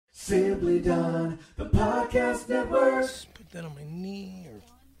Simply Done, the podcast network. Put that on my knee or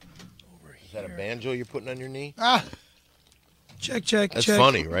over here. Is that a banjo you're putting on your knee? Check. That's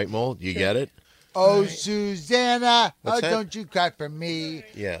funny, right, Mole? You get it? Oh, Susanna, What's that? don't you cry for me.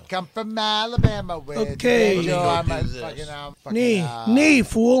 Yeah. Come from Alabama with Okay. banjo Let me go on do my this. fucking Knee,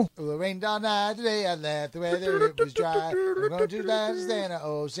 fool. It rained all night today. I left the weather. It was dry. I'm going to Santa.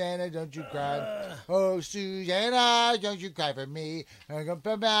 Oh, Santa, don't you cry. Oh, Susanna, don't you cry for me. I come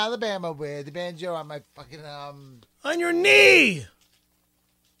from Alabama with the banjo on my fucking On your knee.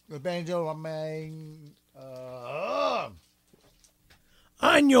 the banjo on my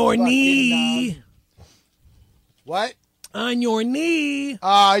On your Fucking, knee. what? On your knee.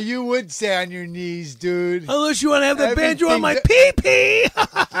 You would say on your knees, dude. Unless you want to have the banjo on my Everything pee-pee.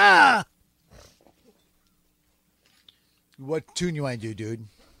 What tune you want to do, dude?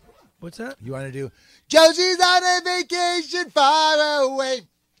 What's that? You want to do Josie's on a vacation far away.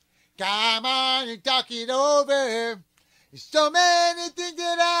 Come on and talk it over. There's so many things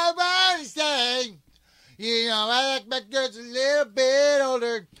that I want to say. You know, I like my girls a little bit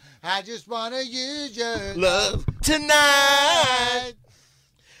older. I just want to use your Love tonight.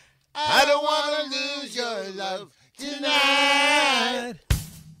 I don't want to lose your love tonight.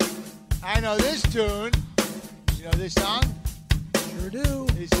 I know this tune. You know this song? Sure do.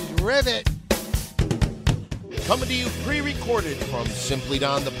 This is Rivet. Coming to you pre-recorded from Simply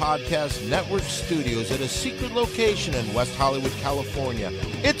Don, the podcast network studios at a secret location in West Hollywood, California.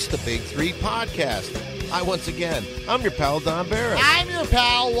 It's the Big Three Podcast. I'm your pal, Don Barrett. I'm your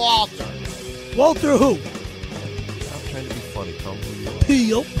pal, Walter. Walter who? I'm trying to be funny, Tom. Who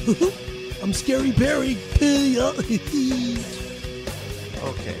you are? Peel. I'm Scary Barry. Peel.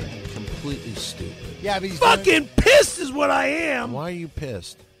 Okay, completely stupid. Yeah, but he's Fucking pissed is what I am. Why are you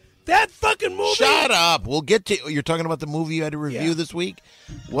pissed? That fucking movie. Shut up. We'll get to... You're talking about the movie you had to review Yeah. this week?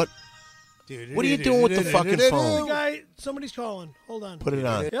 What are you doing with the fucking phone? Guy, somebody's calling. Hold on. Put it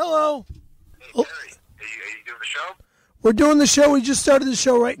on. Hello. Oh, Are you doing the show? we're doing the show. We just started the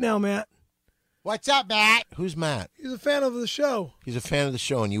show right now, Matt. What's up, Matt? Who's Matt? He's a fan of the show. He's a fan of the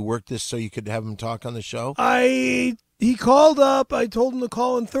show, and you worked this so you could have him talk on the show? He called up. I told him to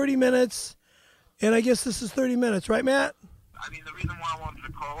call in 30 minutes, and I guess this is 30 minutes, right, Matt? I mean, the reason why I wanted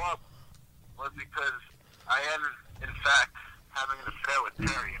to call up was because I am, in fact, having an affair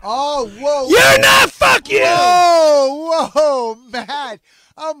with Terry. Oh, whoa. You're not. Fuck you. Whoa, Matt.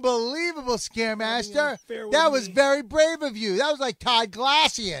 Unbelievable, Scaremaster. Fair with That was me. very brave of you. That was like Todd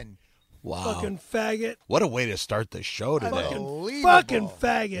Glassian. Wow. Fucking faggot. What a way to start the show today. Fucking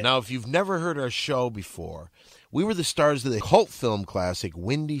faggot. Now, if you've never heard our show before, we were the stars of the cult film classic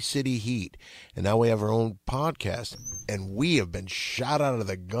Windy City Heat, and now we have our own podcast, and we have been shot out of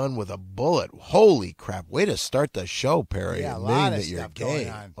the gun with a bullet. Holy crap. Way to start the show, Perry. Yeah, a Admitting lot of that you're stuff gay. going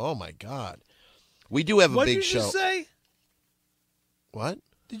on. Oh, my God. We do have a What big did you show. just say? What?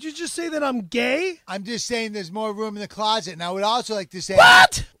 Did you just say that I'm gay? I'm just saying there's more room in the closet. And I would also like to say...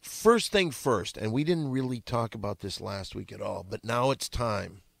 What? First thing first, and we didn't really talk about this last week at all, but now it's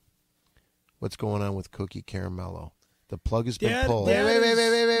time. What's going on with Cookie Caramello? The plug has been Dad, pulled. Dad.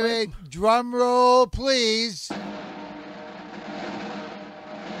 Wait. Drum roll, please.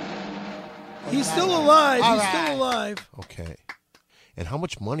 He's still alive. All He's right. still alive. Okay. And how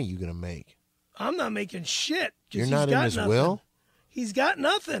much money are you going to make? I'm not making shit. 'cause You're he's not in got his nothing. will? He's got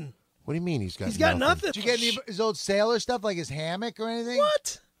nothing. What do you mean he's got He's got nothing. Did you get any of his old sailor stuff, like his hammock or anything?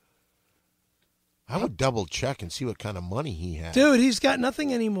 What? I would double check and see what kind of money he had. Dude, he's got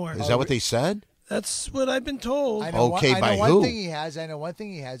nothing anymore. Is that what they said? That's what I've been told. I know Okay, one, I by know one who? thing he has. I know one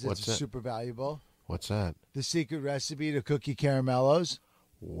thing he has that's What's that? super valuable. What's that? The secret recipe to Cookie Caramellos.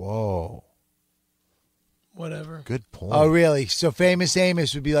 Whoa. Whatever. Good point. Oh, really? So Famous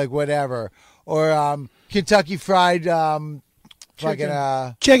Amos would be like whatever. Or Kentucky Fried... fucking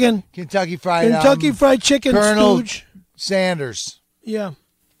Chicken. Kentucky Fried... Kentucky Fried Chicken Colonel Stooge. Sanders. Yeah.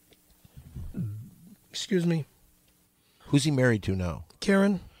 Excuse me. Who's he married to now?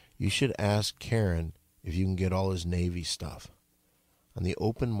 Karen. You should ask Karen if you can get all his Navy stuff. On the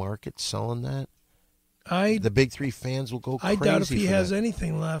open market selling that, the Big Three fans will go I crazy doubt if he for has that.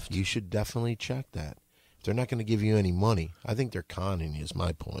 anything left. You should definitely check that. If they're not going to give you any money, I think they're conning you, is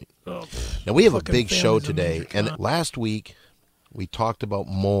my point. Oh, Now, we have a fucking big show family's a today, major and con. last week we talked about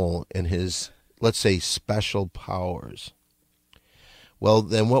Mole and his, let's say, special powers. Well,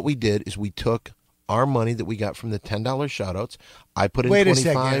 then what we did is we took our money that we got from the $10 shoutouts. I put in Wait a 25.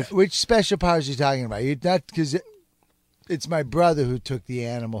 second. Which special powers are you talking about? You're not because it's my brother who took the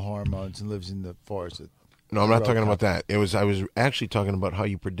animal hormones and lives in the forest. No, I'm not talking about that. I was actually talking about how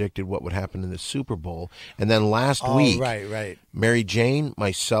you predicted what would happen in the Super Bowl. And then last week, right. Mary Jane,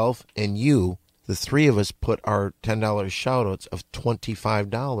 myself, and you, the three of us put our $10 shout-outs of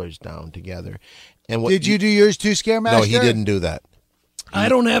 $25 down together. And Did you do yours too, Scaremaster? No, he didn't do that. I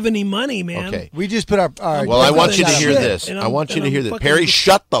don't have any money, man. Okay. We just put our Well, I want you to hear shit, this. and I want you to hear this. fucking- Perry,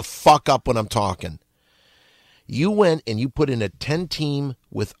 shut the fuck up when I'm talking. You went and you put in a 10-team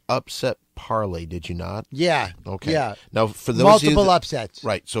with upset parlay, did you not? Yeah. Okay. Yeah. Now, for those Multiple of you that, upsets.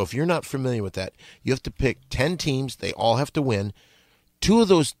 Right. So if you're not familiar with that, you have to pick 10 teams. They all have to win. 2 of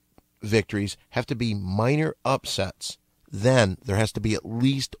those victories have to be minor upsets. Then there has to be at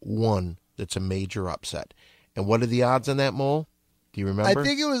least one that's a major upset. And what are the odds on that, Mole? Do you remember? I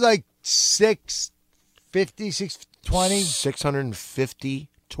think it was like 650, 620. 650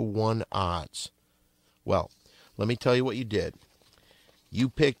 to 1 odds. Well, let me tell you what you did. You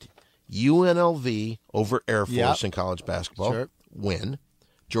picked UNLV over Air Force in college basketball. Sure. Win.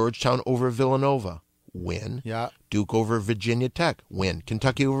 Georgetown over Villanova. Win. Yeah. Duke over Virginia Tech. Win.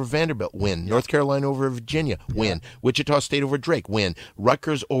 Kentucky over Vanderbilt. Win. North Carolina over Virginia. Win. Wichita State over Drake. Win.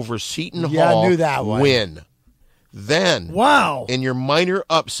 Rutgers over Seton Yeah, I Hall. knew that one. Win. Then, Wow. in your minor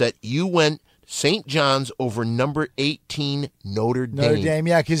upset, you went St. John's over number 18 Notre Dame. Notre Dame,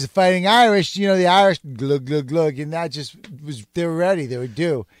 yeah, because the Fighting Irish, the Irish, glug, glug, glug, and that just was, they were ready, they were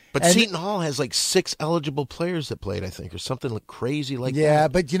due. But And- Seton Hall has like 6 eligible players that played, I think, or something like crazy like that. Yeah,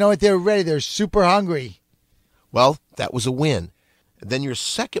 but you know what? They were ready. They were super hungry. Well, that was a win. Then your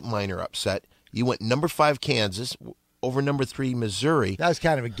second minor upset, you went number 5 Kansas over number 3 Missouri. That was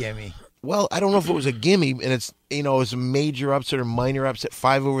kind of a gimme. Well, I don't know if it was a gimme, and it's it's a major upset or minor upset,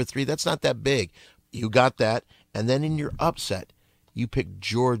 5 over 3. That's not that big. You got that, and then in your upset, you picked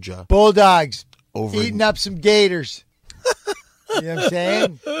Georgia Bulldogs over. eating up some gators. You know what I'm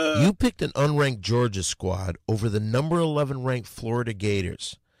saying? You picked an unranked Georgia squad over the number 11 ranked Florida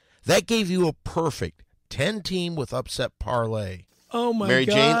Gators. That gave you a perfect 10-team with upset parlay. Oh, my Mary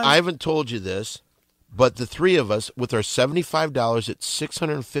God. Jane, I haven't told you this, but the three of us, with our $75 at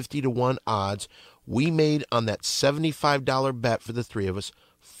 650 to 1 odds, we made on that $75 bet for the three of us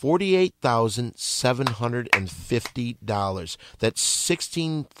 $48,750. That's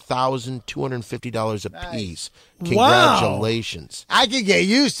 $16,250 a piece. Congratulations. I could get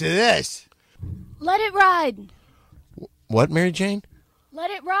used to this. Let it ride. What, Mary Jane? Let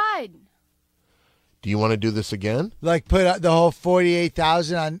it ride. Do you want to do this again? Like put out the whole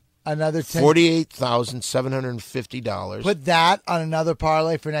 48,000 on another 10. $48,750. Put that on another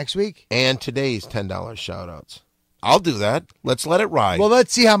parlay for next week. And today's $10 shout-outs. I'll do that. Let's let it ride. Well,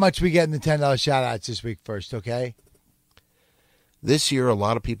 let's see how much we get in the $10 shout-outs this week first, okay? This year, a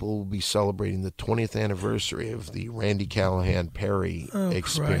lot of people will be celebrating the 20th anniversary of the Randy Callahan Perry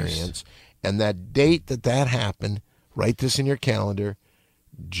experience. And that date that happened, write this in your calendar,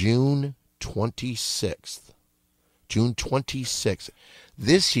 June 26th. June 26th.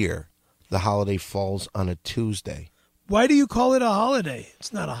 This year, the holiday falls on a Tuesday. Why do you call it a holiday?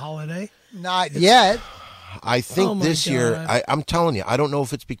 It's not a holiday. Not yet. I think Oh, my this year, God. I'm telling you, I don't know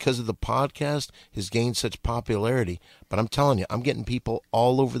if it's because of the podcast has gained such popularity, but I'm telling you, I'm getting people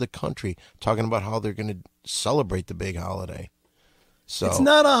all over the country talking about how they're going to celebrate the big holiday. So It's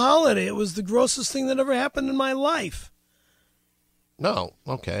not a holiday. It was the grossest thing that ever happened in my life. No,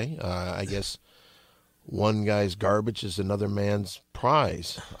 okay. I guess one guy's garbage is another man's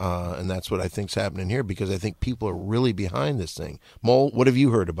prize, and that's what I think's happening here because I think people are really behind this thing. Mole, what have you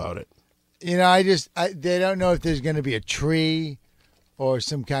heard about it? They don't know if there's going to be a tree or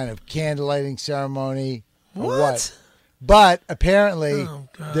some kind of candle lighting ceremony or what. But apparently,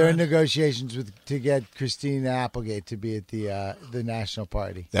 they're in negotiations to get Christina Applegate to be at the national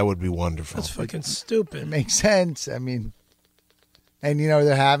party. That would be wonderful. That's fucking stupid. It makes sense. I mean, and you know where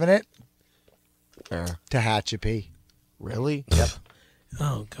they're having it? Tehachapi. Really? Yep.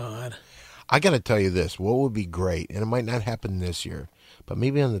 Oh, God. I got to tell you this. What would be great, and it might not happen this year, but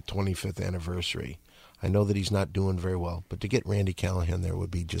maybe on the 25th anniversary. I know that he's not doing very well, but to get Randy Callahan there would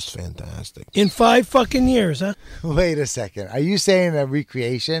be just fantastic. In 5 fucking years, huh? Wait a second. Are you saying a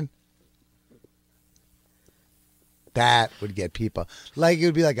recreation? That would get people. Like it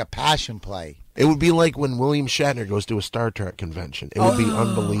would be like a passion play. It would be like when William Shatner goes to a Star Trek convention. It would be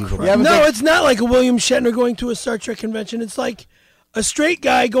unbelievable. Yeah, but No, it's not like a William Shatner going to a Star Trek convention. It's like a straight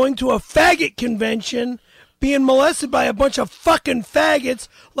guy going to a faggot convention being molested by a bunch of fucking faggots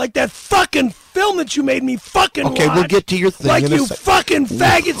like that fucking film that you made me fucking Okay, watch. we'll get to your thing Like in a you sec. fucking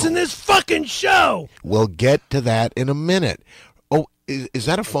faggots in this fucking show. We'll get to that in a minute. Oh, is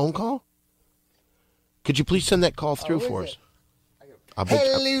that a phone call? Could you please send that call through for us?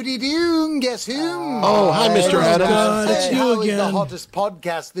 Hello-de-doo, guess who? Oh, hi, Mr. Adams. God, it's you How is the again. hottest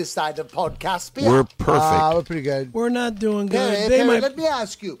podcast this side of Podcaspia? We're perfect. We're pretty good. We're not doing good. Perry, let me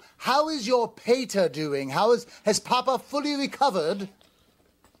ask you, how is your pater doing? Has Papa fully recovered?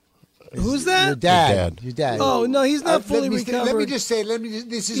 Who's that? Your dad. Your Your dad. Oh, no, he's not fully recovered. Let me just say,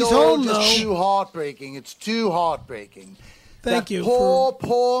 this is He's all home, just though. too heartbreaking. It's too heartbreaking. Thank That you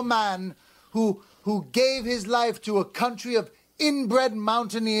poor man who gave his life to a country of inbred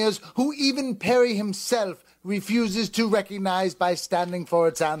mountaineers who even Perry himself refuses to recognize by standing for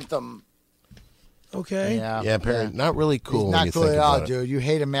its anthem. Okay. Yeah, Perry, not really cool. He's when you not cool think at all, about it. dude. You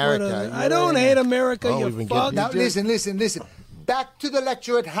hate America. I don't hate America, Oh, we've you been fuck. getting- Now, listen. Back to the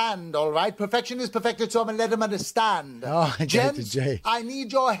lecture at hand, all right? Perfection is perfected, so I'm going to let him understand. Oh, I get the Gents, J. I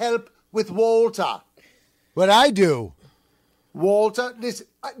need your help with Walter. What I do? Walter, listen.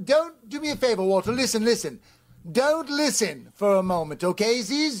 Don't do me a favor, Walter. Listen. Don't listen for a moment, okay,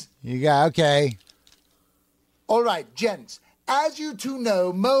 Ziz? Okay. All right, gents. As you two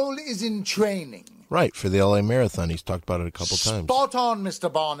know, Mole is in training. Right, for the LA Marathon. He's talked about it a couple times. Spot on,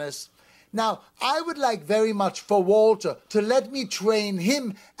 Mr. Barnes. Now, I would like very much for Walter to let me train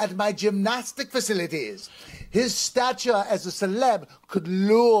him at my gymnastic facilities. His stature as a celeb could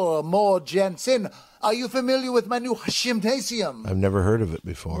lure more gents in. Are you familiar with my new gymnasium? I've never heard of it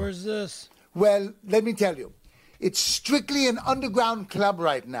before. Where's this? Well, let me tell you. It's strictly an underground club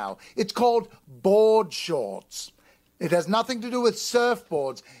right now. It's called Board Shorts. It has nothing to do with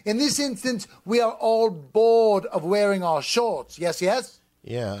surfboards. In this instance, we are all bored of wearing our shorts. Yes?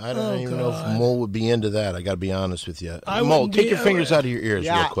 Yeah, I don't even know if Mole would be into that. I got to be honest with you. I Mole, wouldn't take be- your fingers out of your ears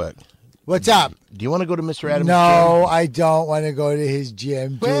Yeah. real quick. What's up? Do you want to go to Mr. Adams' No, gym? I don't want to go to his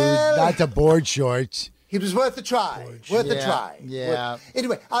gym, dude. Well- Not the board shorts. It was worth a try. Worth a Yeah, try. yeah.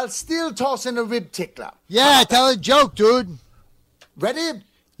 Anyway, I'll still toss in a rib tickler. Yeah, tell a joke, dude. Ready?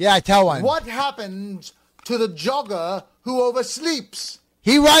 Yeah, tell one. What happens to the jogger who oversleeps?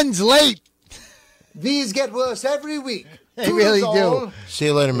 He runs late. These get worse every week. They really Toodles do. all. See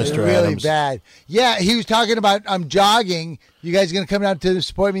you later, It's Mr. really Adams. bad. Yeah, he was talking about I'm jogging. You guys going to come down to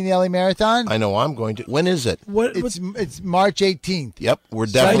support me in the LA Marathon? I know I'm going to. When is it? It's March 18th. Yep, we're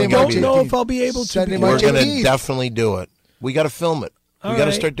Sunday, definitely I going don't to be. know if I'll be able to. Sunday, be We're March there. going to 18th. definitely do it. We got to film it. All We got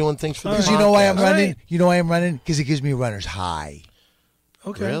to right. start doing things for the Because podcast. you know why I'm All running? right. You know why I'm running? Because it gives me a runner's high.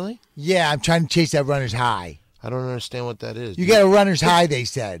 Okay. Really? Yeah, I'm trying to chase that runner's high. I don't understand what that is. You get a runner's high, they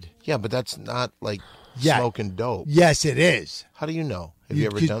said. Yeah, but that's not like Yeah. smoking dope. Yes, it is. How do you know? Have you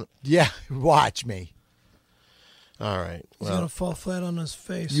ever could- done it? Yeah, watch me. All right. He's Well, gonna fall flat on his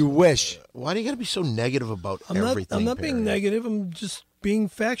face. You wish. why do you got to be so negative about I'm everything? not being Perry? negative. I'm just being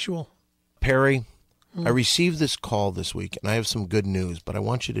factual. Perry, I received this call this week, and I have some good news, but I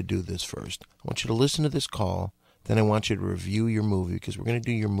want you to do this first. I want you to listen to this call, then I want you to review your movie, because we're going to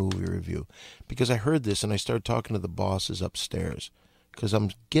do your movie review. Because I heard this, and I started talking to the bosses upstairs, because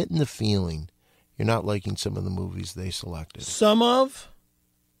I'm getting the feeling you're not liking some of the movies they selected. Some of.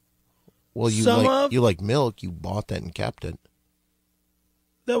 Well, you like milk. You bought that and kept it.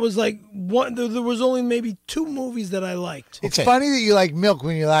 That was like one. There was only maybe 2 movies that I liked. It's Okay. funny that you like milk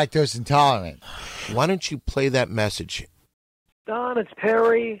when you're lactose intolerant. Why don't you play that message? Don, it's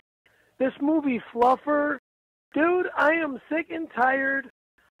Perry. This movie Fluffer, dude, I am sick and tired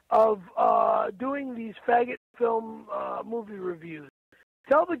of doing these faggot film movie reviews.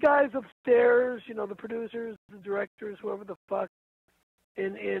 Tell the guys upstairs, you know, the producers, the directors, whoever the fuck,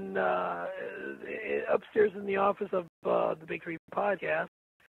 in upstairs in the office of the Big Three Podcast,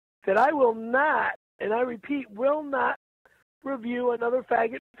 that I will not, and I repeat, will not review another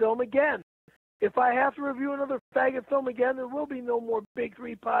faggot film again. If I have to review another faggot film again, there will be no more Big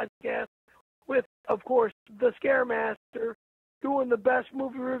Three Podcast with, of course, the Scaremaster doing the best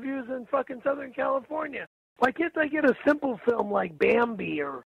movie reviews in fucking Southern California. Why can't I get a simple film like Bambi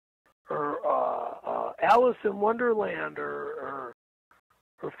or Alice in Wonderland or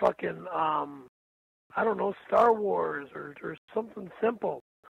fucking I don't know, Star Wars or something simple?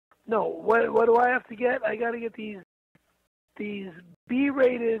 No, what do I have to get? I got to get these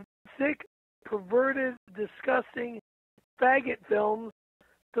B-rated, sick, perverted, disgusting faggot films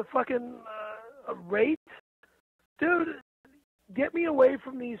to fucking rate? Dude, get me away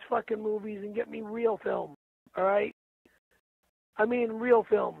from these fucking movies and get me real film, all right? I mean real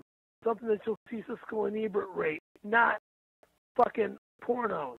film. Something that you'll see Siskel and Ebert rate, not fucking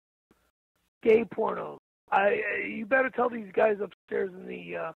pornos, gay pornos. You better tell these guys upstairs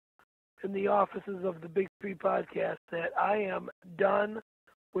in the offices of the Big Three Podcast that I am done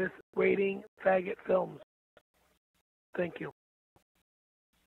with rating faggot films. Thank you.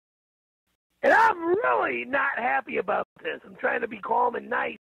 And I'm really not happy about this. I'm trying to be calm and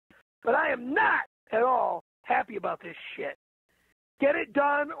nice, but I am not at all happy about this shit. Get it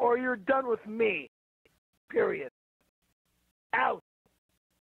done or you're done with me. Period. Out.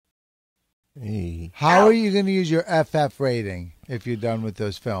 Hey. How are you going to use your FF rating if you're done with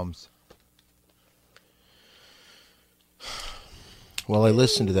those films? Well, I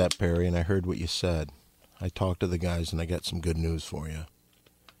listened to that, Perry, and I heard what you said. I talked to the guys, and I got some good news for you.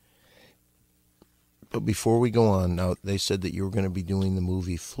 But before we go on, now they said that you were going to be doing the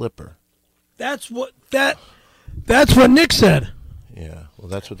movie Flipper. That's what Nick said. Yeah, well,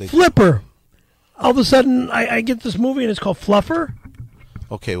 that's what they Flipper. All of a sudden, I get this movie, and it's called Fluffer.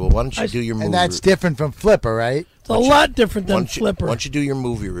 Okay, well, why don't you do your movie? And that's different from Flipper, right? It's a lot different than Flipper. Why don't you do your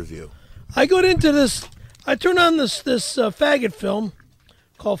movie review? I go into this. I turn on this faggot film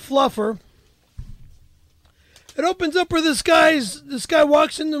called Fluffer. It opens up where this guy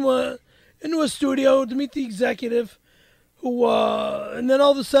walks into a studio to meet the executive, who and then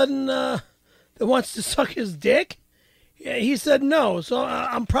all of a sudden that wants to suck his dick. Yeah, he said no, so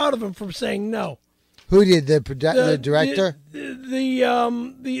I'm proud of him for saying no. Who did the director?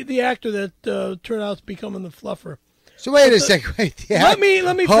 The actor that turned out to becoming the Fluffer. So wait a second. Wait, let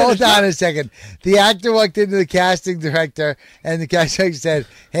me hold finish. on a second. The actor walked into the casting director, and the casting director said,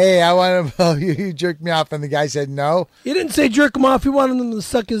 "Hey, I want to you jerk me off," and the guy said no. He didn't say jerk him off. He wanted him to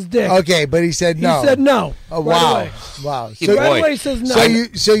suck his dick. Okay, but he said no. He said no. Oh right wow, away. wow. So right away he says no.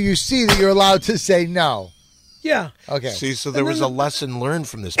 So you see that you're allowed to say no. Yeah. Okay. See, so there was a lesson learned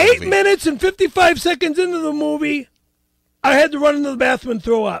from this movie. 8 minutes and 55 seconds into the movie, I had to run into the bathroom and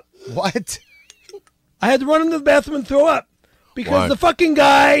throw up. What? I had to run into the bathroom and throw up because Why? the fucking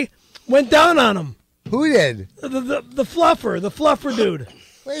guy went down on him. Who did? The fluffer dude.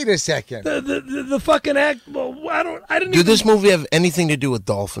 Wait a second. The fucking act. Well, I didn't. Did this movie have anything to do with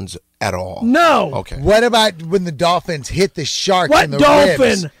dolphins at all? No. Okay. What about when the dolphins hit the shark What in the dolphin?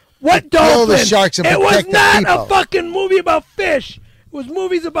 ribs? What To kill dolphin? the sharks and it was protect the not people. a fucking movie about fish. It was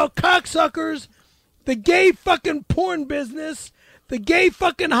movies about cocksuckers, the gay fucking porn business, the gay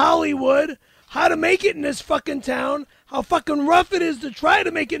fucking Hollywood, how to make it in this fucking town, how fucking rough it is to try to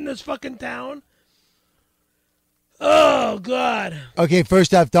make it in this fucking town. Oh, God. Okay,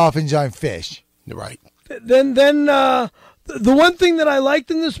 first off, dolphins aren't fish. Right. Then the one thing that I liked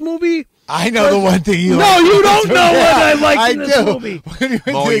in this movie. I know the one thing you No, like. you don't know what I liked in this do. movie. When you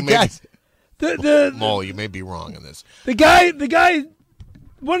went Mo, to you the may gas- Mo, you may be wrong in this. The guy,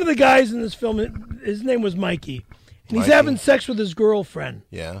 one of the guys in this film, his name was Mikey. And he's Mikey? having sex with his girlfriend.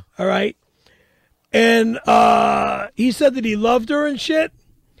 Yeah. All right. And he said that he loved her and shit.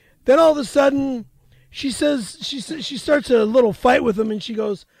 Then all of a sudden, she starts a little fight with him, and she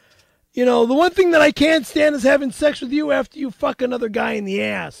goes, "You know, the one thing that I can't stand is having sex with you after you fuck another guy in the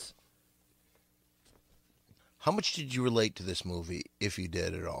ass." How much did you relate to this movie, if you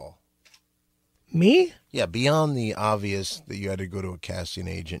did at all? Me? Yeah, beyond the obvious that you had to go to a casting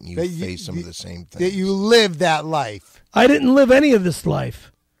agent and you That you- face some of the same things. that you live that life. I didn't live any of this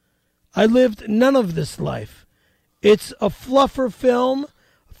life. I lived none of this life. It's a fluffer film,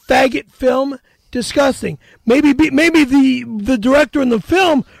 faggot film, disgusting. Maybe the director in the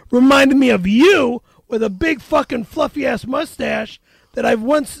film reminded me of you with a big fucking fluffy ass mustache that I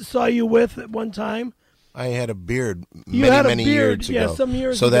once saw you with at one time. I had a beard You had a many beard, years yeah, ago. some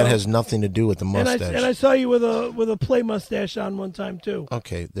years so that ago. has nothing to do with the mustache. And I saw you with a play mustache on one time too.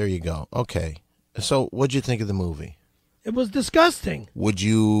 Okay, there you go. Okay. So what'd you think of the movie? It was disgusting. Would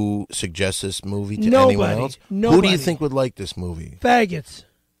you suggest this movie to Nobody. anyone else? Who do Nobody. you think would like this movie? Faggots.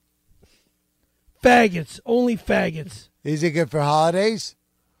 Faggots. Only faggots. Is it good for holidays?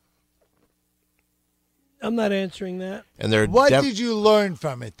 I'm not answering that. And they're What did you learn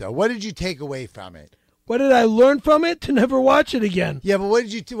from it, though? What did you take away from it? What did I learn from it? To never watch it again. Yeah, but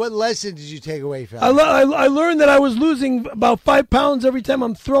what lesson did you take away from it? I learned that I was losing about 5 pounds every time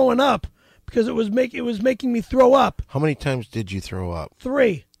I'm throwing up because it was making me throw up. How many times did you throw up?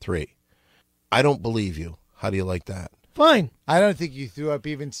 3. 3. I don't believe you. How do you like that? Fine. I don't think you threw up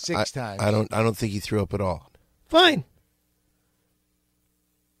even 6 times. I don't think you threw up at all. Fine.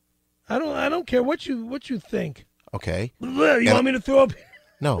 I don't care what you think. Okay. You want me to throw up?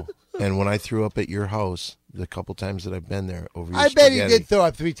 No. And when I threw up at your house, the couple times that I've been there over your I bet he spaghetti- did throw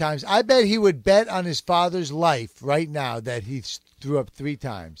up 3 times. I bet he would bet on his father's life right now that he threw up 3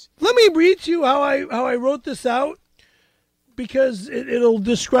 times. Let me read to you how I wrote this out because it'll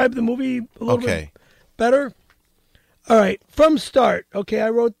describe the movie a little bit better. All right, from start. Okay, I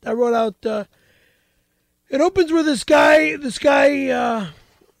wrote out. It opens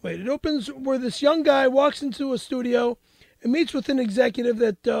where this young guy walks into a studio and meets with an executive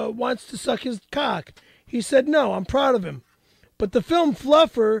that wants to suck his cock. He said, no, I'm proud of him. But the film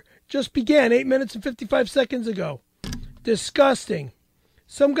Fluffer just began 8 minutes and 55 seconds ago. Disgusting.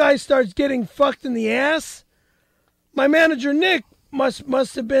 Some guy starts getting fucked in the ass. My manager, Nick,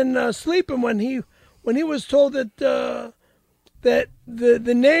 must have been sleeping when he was told that that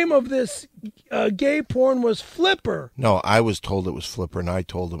the name of this gay porn was Flipper. No, I was told it was Flipper, and I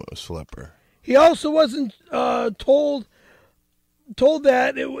told him it was Flipper. He also wasn't told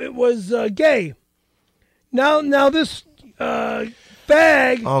that it was gay. Now this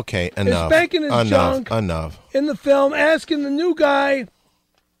fag okay, enough. is spanking his junk Enough. in the film, asking the new guy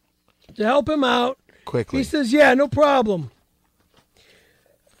to help him out. Quickly. He says, yeah, no problem.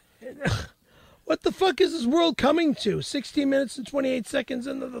 What the fuck is this world coming to? 16 minutes and 28 seconds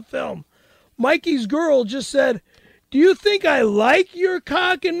into the film. Mikey's girl just said, do you think I like your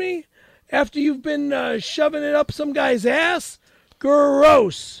cocking me after you've been shoving it up some guy's ass?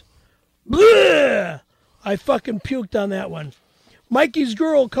 Gross. Blech. I fucking puked on that one. Mikey's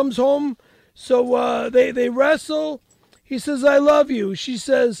girl comes home, so they wrestle. He says, I love you. She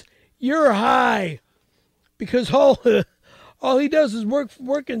says, you're high. Because all he does is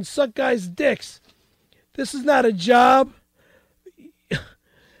work and suck guys' dicks. This is not a job.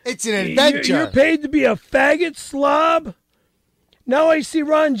 It's an adventure. You're paid to be a faggot slob. Now I see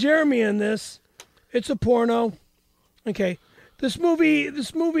Ron Jeremy in this. It's a porno. Okay. This movie.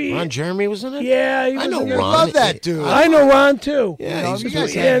 Ron Jeremy was in it? Yeah, he was I know in there. Ron. Love that dude. I know Ron too. Yeah, he's you good.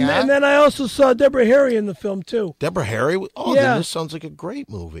 guys hang out. And then I also saw Deborah Harry in the film too. Deborah Harry? Oh, Yeah. then this sounds like a great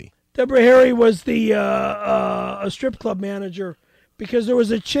movie. Deborah Harry was the a strip club manager because there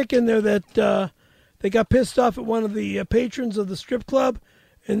was a chick in there that they got pissed off at one of the patrons of the strip club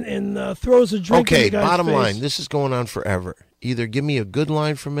and throws a drink in Okay, the guy's bottom face. line, this is going on forever. Either give me a good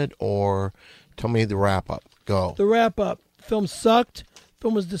line from it or tell me the wrap-up. Go. The wrap up. Film sucked.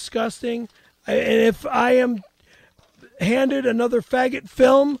 Film was disgusting. And if I am handed another faggot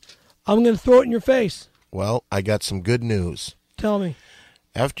film, I'm going to throw it in your face. Well, I got some good news. Tell me.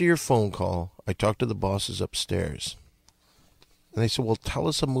 After your phone call, I talked to the bosses upstairs. And they said, well, tell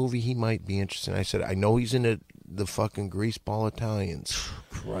us a movie he might be interested in. I said, I know he's in the fucking Greaseball Italians.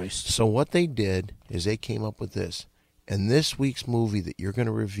 Christ. So what they did is they came up with this. And this week's movie that you're going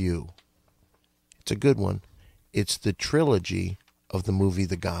to review, it's a good one. It's the trilogy of the movie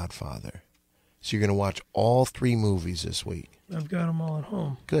The Godfather. So you're going to watch all 3 movies this week. I've got them all at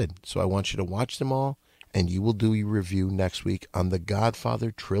home. Good. So I want you to watch them all, and you will do your review next week on The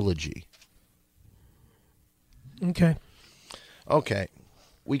Godfather trilogy. Okay. Okay.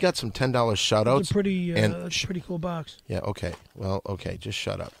 We got some $10 shout-outs. It's a pretty, and that's a pretty cool box. Yeah, okay. Well, okay, just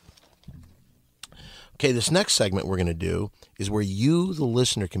shut up. Okay, this next segment we're going to do is where you, the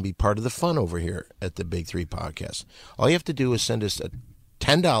listener, can be part of the fun over here at the Big 3 Podcast. All you have to do is send us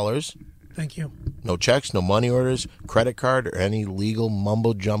 $10. Thank you. No checks, no money orders, credit card, or any legal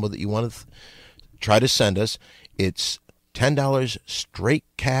mumbo-jumbo that you want to try to send us. It's $10 straight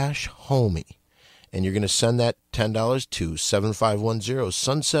cash, homie. And you're going to send that $10 to 7510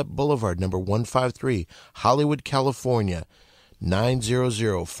 Sunset Boulevard, number 153, Hollywood, California,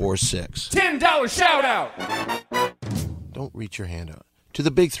 90046. $10 shout out. Don't reach your hand out. To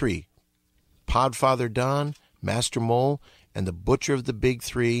the Big 3, Podfather Don, Master Mole, and the Butcher of the Big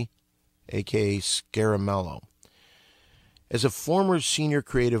 3, a.k.a. Scaramello. As a former senior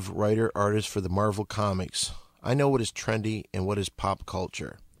creative writer, artist for the Marvel Comics, I know what is trendy and what is pop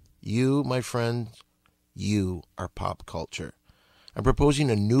culture. You, my friend, you are pop culture. I'm proposing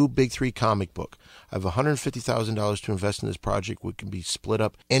a new Big 3 comic book. I have $150,000 to invest in this project, which can be split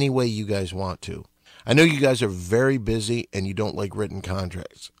up any way you guys want to. I know you guys are very busy and you don't like written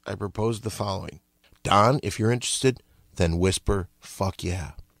contracts. I propose the following. Don, if you're interested, then whisper, fuck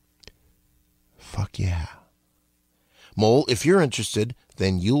yeah. Fuck yeah. Mole, if you're interested,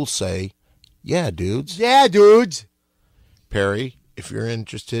 then you'll say, yeah, dudes. Yeah, dudes. Perry, if you're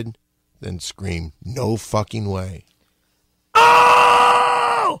interested, then scream, no fucking way.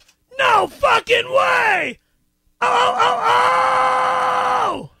 Oh! No fucking way! Oh!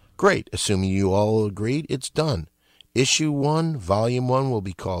 Great. Assuming you all agreed, it's done. Issue 1, Volume 1 will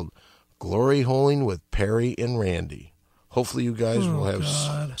be called Glory Holing with Perry and Randy. Hopefully you guys will have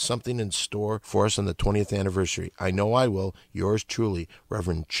something in store for us on the 20th anniversary. I know I will. Yours truly,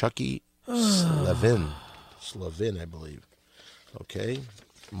 Reverend Chucky Slavin. Slavin, I believe. Okay.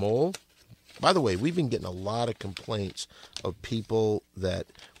 Mole? By the way, we've been getting a lot of complaints of people that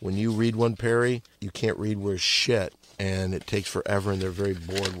when you read one, Perry, you can't read worth shit, and it takes forever, and they're very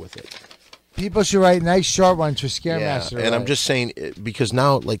bored with it. People should write nice short ones for Scaremaster. And I'm just saying, because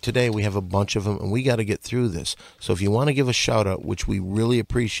now, like today, we have a bunch of them, and we got to get through this. So if you want to give a shout-out, which we really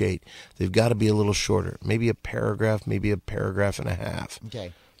appreciate, they've got to be a little shorter. Maybe a paragraph, maybe a paragraph and a half.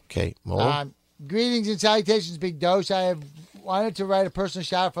 Okay, Mo? Greetings and salutations, Big Dose. I have wanted to write a personal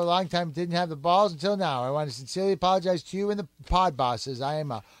shout-out for a long time, didn't have the balls until now. I want to sincerely apologize to you and the pod bosses. I am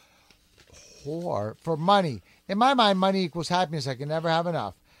a whore for money. In my mind, money equals happiness. I can never have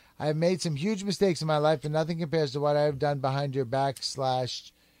enough. I have made some huge mistakes in my life, and nothing compares to what I have done behind your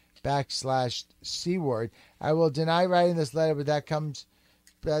backslash C word. I will deny writing this letter, but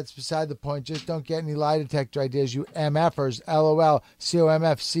that's beside the point. Just don't get any lie detector ideas, you MFers. LOL.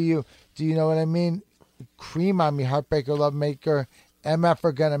 COMF. See you. Do you know what I mean? Cream on me, heartbreaker, love maker.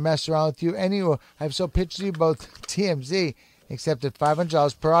 MF gonna mess around with you. Anyway, I've so pictured you both TMZ, except at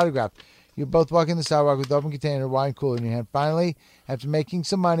 $500 per autograph. You're both walking the sidewalk with open container wine cooler in your hand. Finally, after making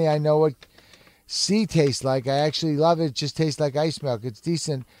some money, I know what C tastes like. I actually love it. It just tastes like ice milk. It's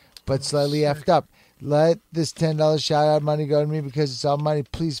decent, but slightly effed up. Let this $10 shout-out money go to me because it's all money.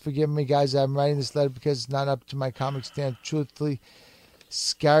 Please forgive me, guys. I'm writing this letter because it's not up to my comic stand. Truthfully,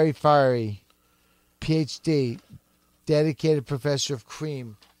 Scary Fiery, PhD, dedicated professor of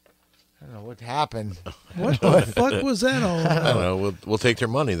cream. I don't know what happened. What the fuck was that all about? I don't know. We'll take their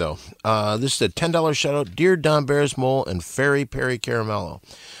money, though. This is a $10 shout-out. Dear Don Barris Mole and Fairy Perry Caramello.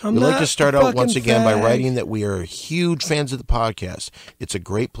 We'd like to start out once again by writing that we are huge fans of the podcast. It's a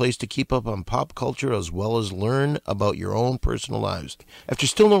great place to keep up on pop culture as well as learn about your own personal lives. After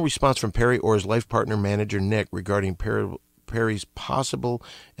still no response from Perry or his life partner manager Nick regarding Perry's possible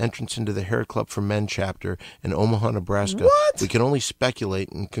entrance into the Hair Club for Men chapter in Omaha, Nebraska, we can only speculate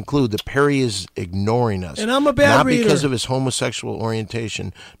and conclude that Perry is ignoring us. And I'm a bad reader. Not because of his homosexual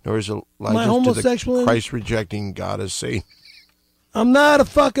orientation, nor is Elijah to the Christ-rejecting God as Satan. I'm not a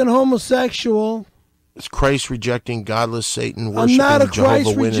fucking homosexual. It's Christ-rejecting, godless Satan, worshiping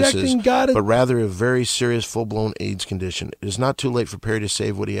Jehovah's Witnesses, but rather a very serious, full-blown AIDS condition. It is not too late for Perry to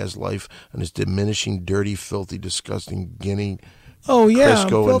save what he has life on his diminishing, dirty, filthy, disgusting guinea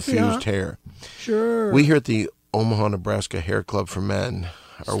Crisco-infused hair. Sure. We here at the Omaha, Nebraska Hair Club for Men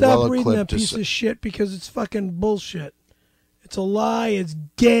are Stop well reading equipped that piece of shit because it's fucking bullshit. It's a lie, it's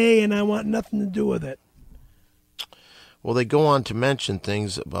gay, and I want nothing to do with it. Well, they go on to mention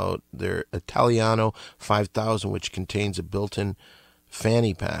things about their Italiano 5000, which contains a built-in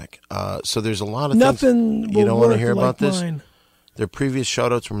fanny pack. So there's a lot of things. You don't want to hear about this? Their previous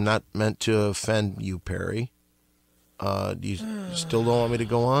shout-outs were not meant to offend you, Perry. Do you still don't want me to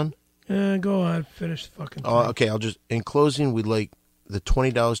go on? Go on. Finish the fucking thing. Okay, in closing, we'd like the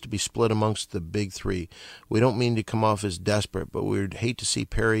 $20 to be split amongst the big three. We don't mean to come off as desperate, but we'd hate to see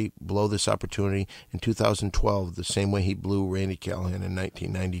Perry blow this opportunity in 2012 the same way he blew Randy Callahan in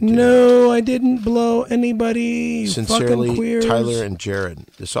 1992. No, I didn't blow anybody. Sincerely, fucking queers. Tyler and Jared.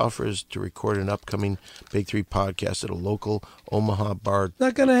 This offer is to record an upcoming Big Three podcast at a local Omaha bar.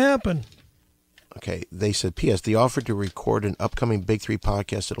 Not going to happen. Okay, they said, P.S. The offer to record an upcoming Big Three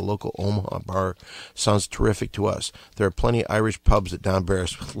podcast at a local Omaha bar sounds terrific to us. There are plenty of Irish pubs that Don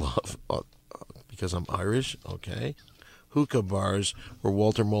Barris would love. Because I'm Irish? Okay. Hookah bars where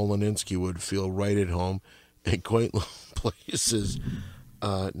Walter Molininski would feel right at home, and quaint little places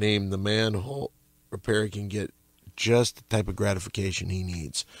named the Manhole where Perry can get just the type of gratification he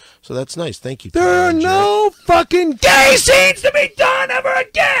needs. So that's nice. Thank you. There are no fucking gay scenes to be done ever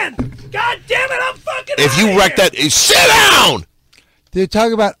again. God damn it, I'm fucking If you wreck that, sit down! They're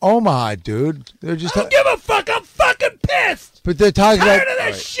talking about Omaha, dude. They're just. I don't give a fuck. I'm fucking pissed. But they're talking tired about.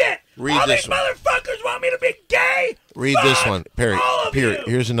 of this shit. Read All this these one. motherfuckers want me to be gay. Read Fuck this one. Perry. all of Perry. you.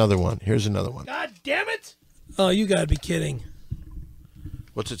 Here's another one. Here's another one. God damn it. Oh, you gotta be kidding.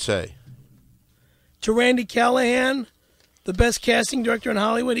 What's it say? To Randy Callahan, the best casting director in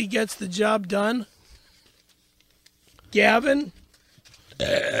Hollywood, he gets the job done. Gavin.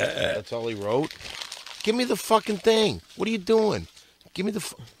 That's all he wrote? Give me the fucking thing. What are you doing? Give me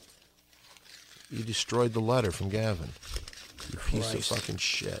the... You destroyed the letter from Gavin. You piece of fucking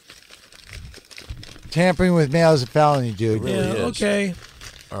shit. Tampering with mail is a felony, dude. It really is. Okay.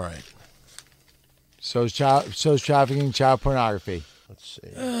 All right. So's trafficking child pornography. Let's see.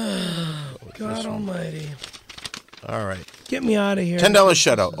 God almighty. All right. Get me out of here. $10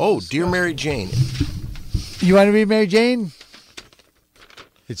 shutout. Oh, Dear Mary Jane. You want to read Mary Jane?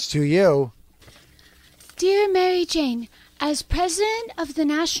 It's to you. Dear Mary Jane, as president of the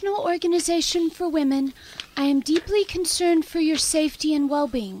National Organization for Women, I am deeply concerned for your safety and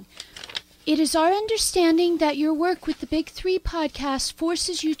well-being. It is our understanding that your work with the Big Three podcast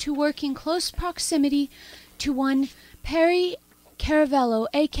forces you to work in close proximity to one Perry Caravello,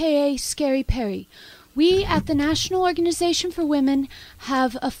 a.k.a. Scary Perry. We at the National Organization for Women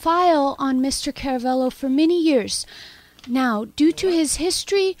have a file on Mr. Caravello for many years now due to his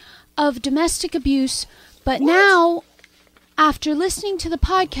history of domestic abuse, but now, after listening to the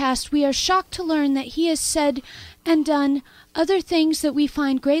podcast, we are shocked to learn that he has said and done other things that we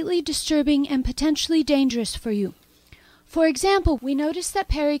find greatly disturbing and potentially dangerous for you. For example, we notice that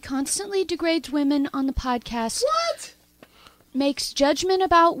Perry constantly degrades women on the podcast. What? Makes judgment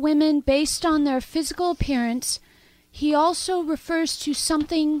about women based on their physical appearance. He also refers to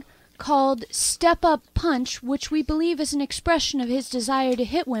something called step-up punch, which we believe is an expression of his desire to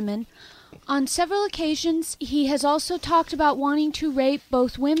hit women. On several occasions, he has also talked about wanting to rape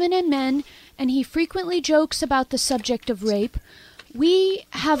both women and men, and he frequently jokes about the subject of rape. We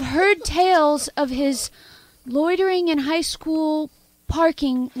have heard tales of his loitering in high school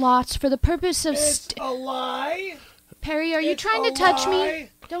parking lots for the purpose of... It's a lie. Perry, are you trying to touch me?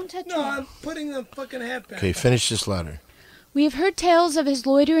 Don't touch me. No, I'm putting the fucking hat back. Okay, finish this letter. We have heard tales of his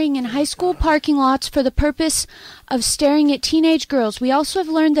loitering in high school parking lots for the purpose of staring at teenage girls. We also have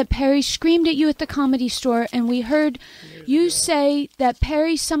learned that Perry screamed at you at the Comedy Store, and we heard you say that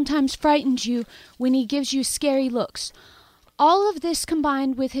Perry sometimes frightens you when he gives you scary looks. All of this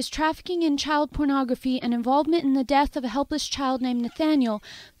combined with his trafficking in child pornography and involvement in the death of a helpless child named Nathaniel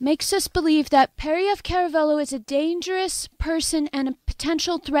makes us believe that Perry F. Caravello is a dangerous person and a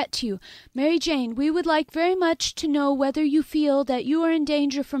potential threat to you. Mary Jane, we would like very much to know whether you feel that you are in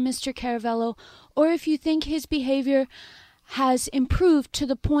danger from Mr. Caravello or if you think his behavior has improved to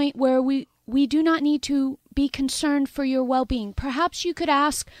the point where we do not need to be concerned for your well-being. Perhaps you could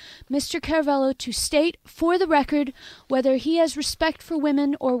ask Mr. Caravello to state for the record whether he has respect for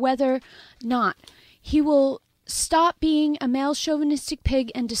women or whether not. He will stop being a male chauvinistic pig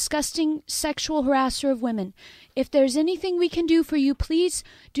and disgusting sexual harasser of women. If there's anything we can do for you, please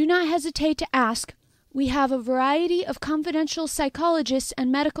do not hesitate to ask. We have a variety of confidential psychologists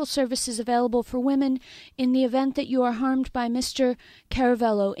and medical services available for women in the event that you are harmed by Mr.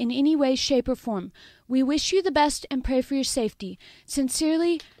 Caravello in any way, shape, or form. We wish you the best and pray for your safety.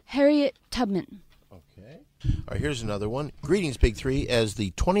 Sincerely, Harriet Tubman. Okay. All right, here's another one. Greetings, Big Three. As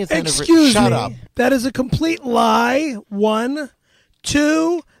the 20th anniversary... Excuse Shut me. up. That is a complete lie. 1.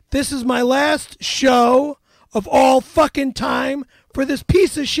 2, this is my last show of all fucking time for this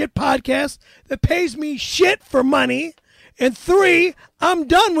piece of shit podcast that pays me shit for money. And 3, I'm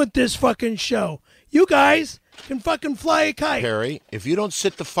done with this fucking show. You guys can fucking fly a kite. Perry, if you don't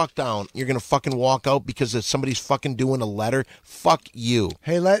sit the fuck down, you're going to fucking walk out because somebody's fucking doing a letter. Fuck you.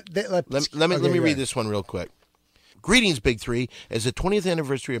 Hey, let me read this one real quick. Greetings, Big Three. As the 20th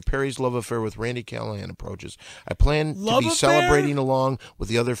anniversary of Perry's love affair with Randy Callahan approaches, I plan to be celebrating along with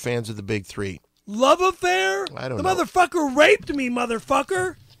the other fans of the Big Three. Love affair? I don't the know. The motherfucker raped me,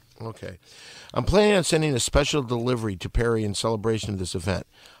 motherfucker. Okay. I'm planning on sending a special delivery to Perry in celebration of this event.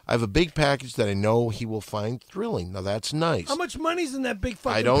 I have a big package that I know he will find thrilling. Now, that's nice. How much money's in that big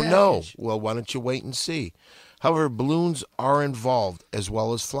fucking I don't package? know. Well, why don't you wait and see? However, balloons are involved as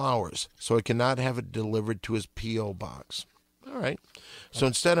well as flowers, so I cannot have it delivered to his P.O. box. All right. So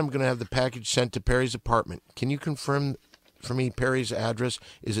instead, I'm going to have the package sent to Perry's apartment. Can you confirm for me Perry's address?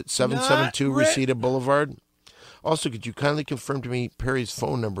 Is it 772 Reseda Boulevard? Also, could you kindly confirm to me Perry's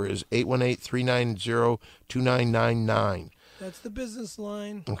phone number is 818-390-2999? That's the business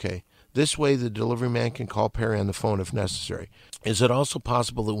line. Okay. This way, the delivery man can call Perry on the phone if necessary. Is it also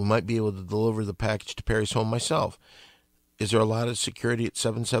possible that we might be able to deliver the package to Perry's home myself? Is there a lot of security at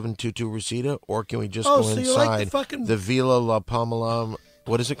 7722 Reseda, or can we just go so inside like the Villa La Paloma?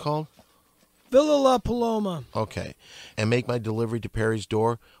 What is it called? Villa La Paloma. Okay. And make my delivery to Perry's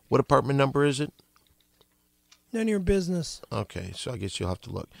door? What apartment number is it? None of your business. Okay, so I guess you'll have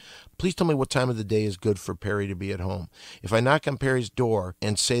to look. Please tell me what time of the day is good for Perry to be at home. If I knock on Perry's door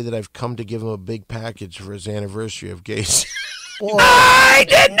and say that I've come to give him a big package for his anniversary of gay I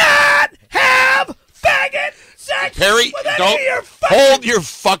did not have faggot sex Perry, with any don't of your fucking... hold your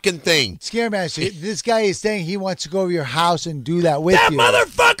fucking thing. Scaremaster, this guy is saying he wants to go over your house and do that with That you.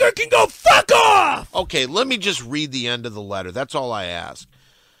 motherfucker can go fuck off! Okay, let me just read the end of the letter. That's all I ask.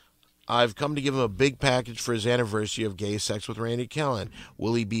 I've come to give him a big package for his anniversary of gay sex with Randy Callahan.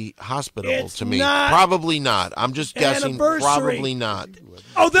 Will he be hospitable It's to me? not Probably not. I'm just guessing. anniversary. Probably not.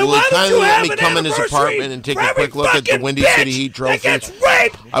 Oh, then Will why he don't kindly you let have me an come in his anniversary apartment and take for a every quick look at the fucking Windy bitch City Heat that trophies? gets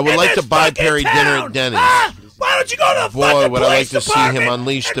raped I would in like this to buy fucking Perry dinner town? at Denny's. Huh? Why don't you go to the Boy, fucking would I like police to see him department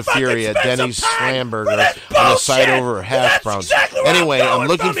unleash and the fury fucking at spend Denny's some time Slamburger for that on the side bullshit? over hash That's browns. exactly where Anyway, I'm going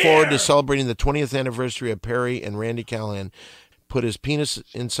looking from forward here. to celebrating the 20th anniversary of Perry and Randy Callahan. Put his penis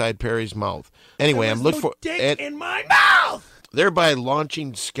inside Perry's mouth. Anyway, There was I'm looking no for dick in my mouth. thereby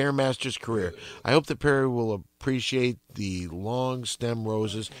launching Scaremaster's career. I hope that Perry will appreciate the long stem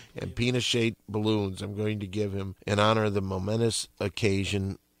roses and peanut-shaped balloons I'm going to give him in honor of the momentous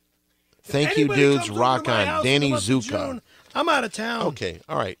occasion. Thank you, Anybody dudes. comes over Rock to my on. house Danny for the month of Zuka. June, I'm out of town. Okay,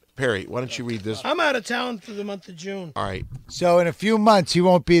 all right. Perry, why don't you read this? I'm out of town for the month of June. All right. So in a few months, he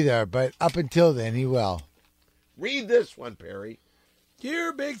won't be there, but up until then, he will. Read this one, Perry.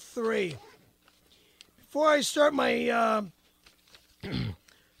 Dear Big Three, before I start my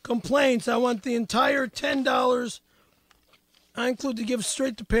complaints, I want the entire $10 I include to give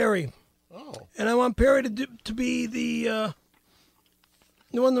straight to Perry. Oh. And I want Perry to be the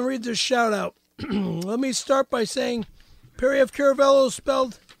one that reads this shout out. Let me start by saying Perry F. Caravello,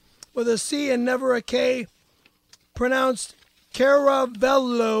 spelled with a C and never a K, pronounced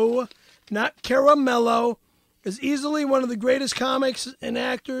Caravello, not Caramello, is easily one of the greatest comics and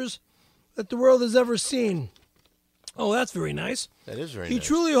actors that the world has ever seen. Oh, that's very nice. That is very He nice.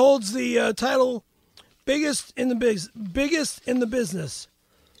 truly holds the title biggest in the business.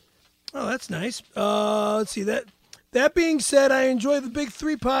 Oh, that's nice. Let's see that. That being said, I enjoy the Big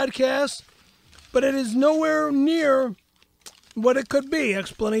Three podcast, but it is nowhere near what it could be.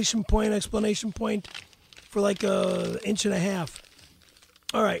 Exclamation point for like an inch and a half.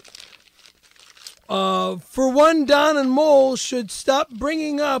 All right. For one, Don and Mole should stop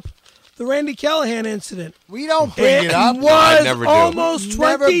bringing up the Randy Callahan incident. We don't bring it up. was I never do. almost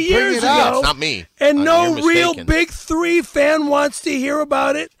Never 20 bring years it up. ago. It's not me. And no You're real mistaken. Big Three fan wants to hear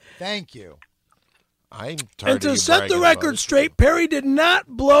about it. Thank you. I'm tired And to of you set the bragging about record it. straight, Perry did not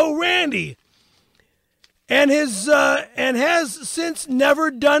blow Randy, and has since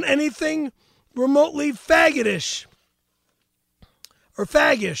never done anything remotely faggotish or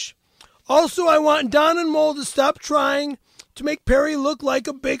faggish. Also, I want Don and Mole to stop trying to make Perry look like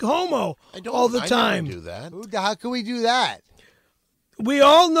a big homo all the time. I never do that. How can we do that? We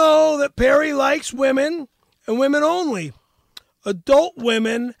all know that Perry likes women and women only, adult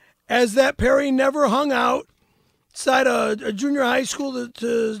women, as that Perry never hung out outside a junior high school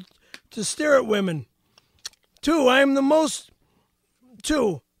to stare at women. I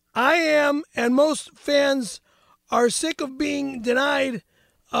am, and most fans are sick of being denied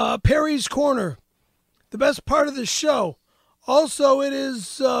Perry's corner, the best part of the show. Also, it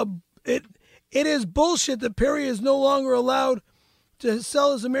is bullshit that Perry is no longer allowed to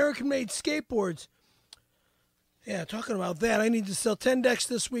sell his American-made skateboards. Yeah, talking about that, I need to sell 10 decks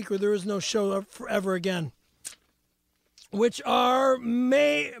this week or there is no show forever again. Which are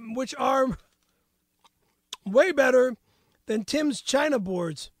way better than Tim's China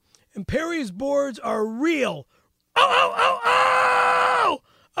boards. And Perry's boards are real.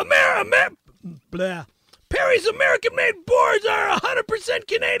 Blah. Perry's American-made boards are 100%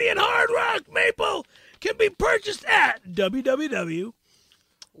 Canadian hard rock maple. Can be purchased at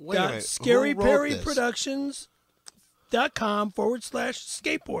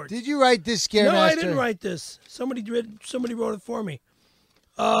www.scaryperryproductions.com/skateboard. Did you write this, Scaremaster? No, I didn't write this. Somebody wrote it for me.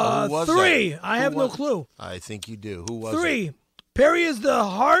 Who was 3. that? I Who have no was it? clue. I think you do. Who was 3. it? Perry is the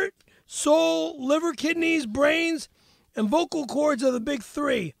heart, soul, liver, kidneys, brains, and vocal cords of the Big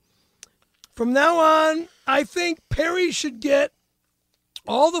Three. From now on, I think Perry should get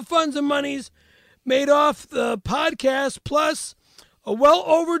all the funds and monies made off the podcast, plus a well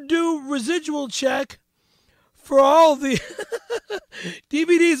overdue residual check for all the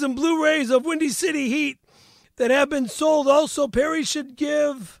DVDs and Blu-rays of Windy City Heat that have been sold. Also, Perry should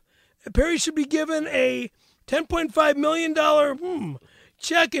be given a $10.5 million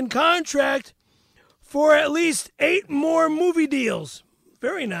check and contract for at least 8 more movie deals.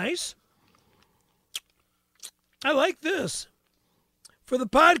 Very nice. I like this. For the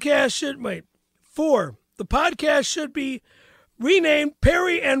podcast 4. The podcast should be renamed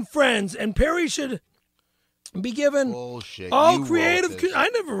Perry and Friends, and Perry should be given Bullshit. all You creative. wrote this. I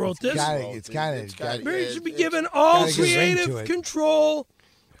never wrote this. Perry should be given all gotta give ring to creative it. control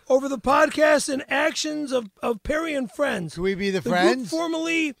over the podcast and actions of Perry and Friends. Can we be the group friends?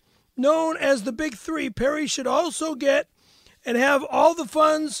 formerly known as the Big Three. Perry should also get and have all the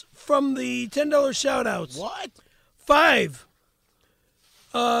funds from the $10 shout-outs. What? 5.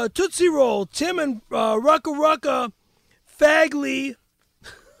 Tootsie Roll, Tim and Rucka Rucka Fagley.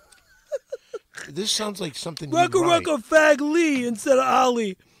 This sounds like something Rucka you'd write. Rucka Fagley instead of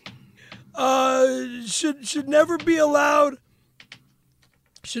Ali. Should never be allowed.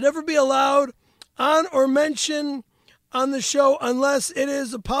 Should never be allowed on or mention on the show unless it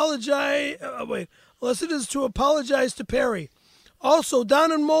is unless it is to apologize to Perry. Also,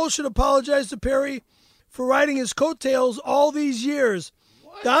 Don and Mole should apologize to Perry for riding his coattails all these years.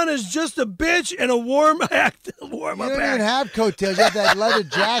 Donna's just a bitch and a warm act. Warm You up don't act. even have coattails. You have that leather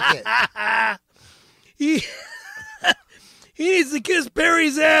jacket. He needs to kiss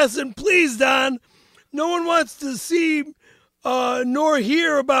Perry's ass, and please, Don, no one wants to see nor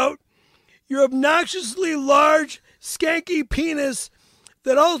hear about your obnoxiously large, skanky penis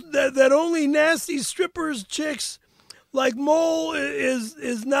that only nasty strippers chicks like Mole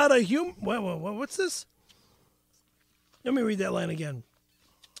is not a human. What's this? Let me read that line again.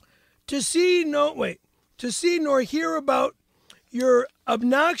 To see nor hear about your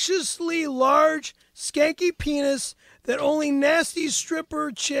obnoxiously large, skanky penis that only nasty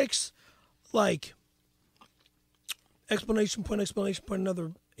stripper chicks like. Explanation point,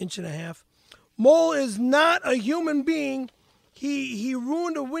 another inch and a half. Mole is not a human being. He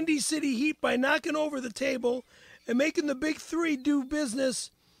ruined a Windy City Heat by knocking over the table and making the big three do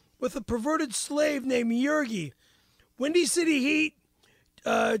business with a perverted slave named Yergi. Windy City Heat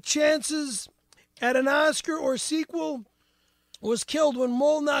chances at an Oscar or sequel was killed when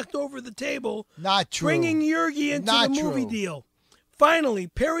Mole knocked over the table, Not true. bringing Yergi into Not the movie true. deal. Finally,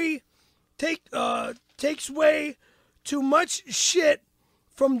 Perry takes way too much shit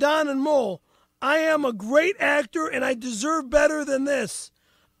from Don and Mole. I am a great actor and I deserve better than this.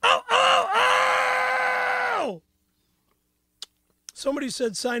 Oh! Somebody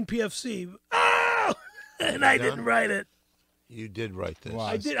said sign PFC. Oh! And I didn't write it. You did write this. Wow.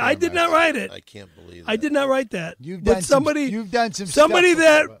 I did not write it. I can't believe that. I did not write that. You've But done somebody some somebody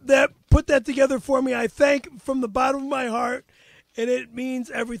stuff that put that together for me. I thank from the bottom of my heart, and it means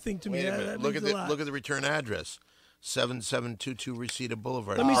everything to me. Wait a That minute. Look means at a the lot. look at the return address. 7722 Reseda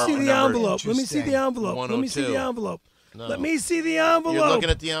Boulevard. Let me see Apartment the number- envelope. Let me see the envelope. Let me see the 102. envelope. No. Let me see the envelope. You're looking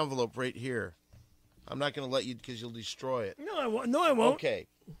at the envelope right here. I'm not going to let you because you'll destroy it. No, I won't. No, I won't. Okay.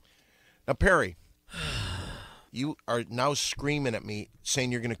 Now, Perry, you are now screaming at me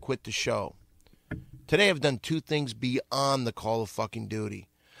saying you're going to quit the show. Today I've done two things beyond the call of fucking duty.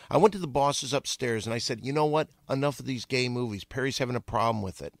 I went to the bosses upstairs and I said, you know what? Enough of these gay movies. Perry's having a problem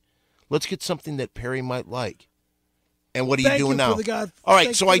with it. Let's get something that Perry might like. And what are you Thank doing you now? for the All right,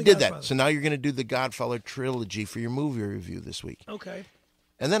 thank so you for I the did that. Godfather. So now you're going to do the Godfather trilogy for your movie review this week. Okay.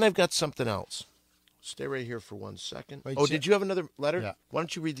 And then I've got something else. Stay right here for 1 second. Wait, Oh, check- did you have another letter? Yeah. Why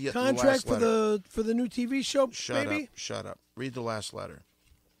don't you read the Contract last for letter? the new TV show, Shut baby. up. Shut up. Read the last letter.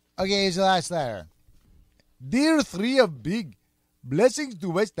 Okay, here's the last letter. Dear three of big, blessings to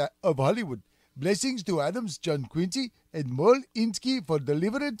West of Hollywood, blessings to Adams, John Quincy, and Mol Insky for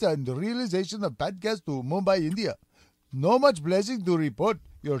deliverance and realization of podcast to Mumbai, India. No much blessing to report.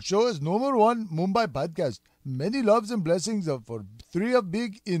 Your show is number one Mumbai podcast. Many loves and blessings for three of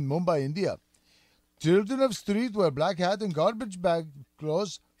big in Mumbai, India. Children of street wear black hat and garbage bag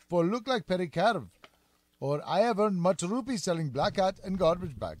clothes for look like pericarv. Or I have earned much rupee selling black hat and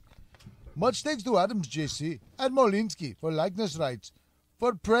garbage bag. Much thanks to Adams JC and Molinsky for likeness rights.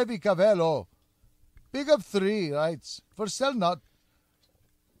 For Previ Cavello. Big up 3 rights. For sell not.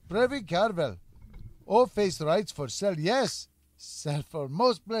 Previ Carvel. O face rights for sell. Yes. Sell for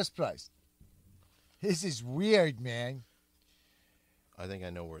most blessed price. This is weird, man. I think I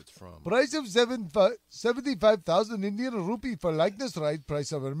know where it's from. Price of 75,000 Indian rupee for likeness right.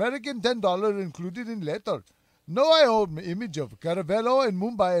 Price of American $10 included in letter. No I own image of Caravello and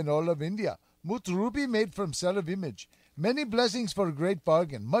Mumbai and all of India. Mut rupee made from sell of image. Many blessings for a great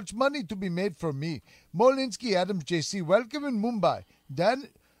bargain. Much money to be made from me. Molinsky, Adams, JC, welcome in Mumbai.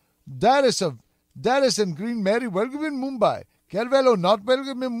 Darius and Green Mary, welcome in Mumbai. Caravello, not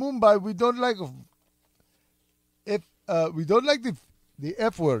welcome in Mumbai. We don't like the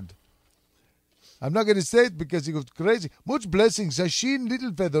F word. I'm not going to say it because it goes crazy. Much blessings. Sashin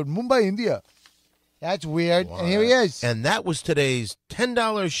Little Feather, Mumbai, India. That's weird. Wow. And here he is. And that was today's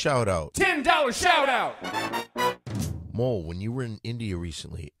 $10 shout out. $10 shout out. Mole, when you were in India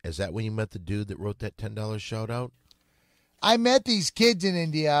recently, is that when you met the dude that wrote that $10 shout out? I met these kids in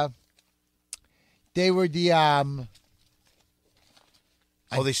India. They were the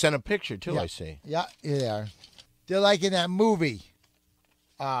Oh, they sent a picture too, Yeah. I see. yeah, they are. They're like in that movie,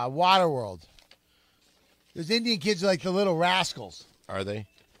 Waterworld. Those Indian kids are like the little rascals. Are they?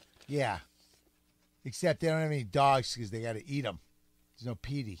 Yeah. Except they don't have any dogs because they got to eat them. There's no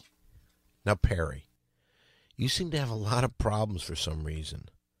Petey. Now, Perry, you seem to have a lot of problems for some reason.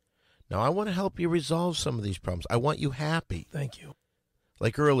 Now, I want to help you resolve some of these problems. I want you happy. Thank you.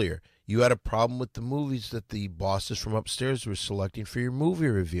 Like earlier, you had a problem with the movies that the bosses from upstairs were selecting for your movie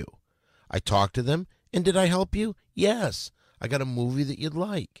review. I talked to them, and did I help you? Yes. I got a movie that you'd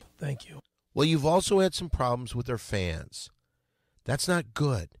like. Thank you. Well, you've also had some problems with our fans. That's not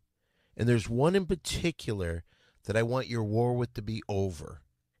good. And there's one in particular that I want your war with to be over.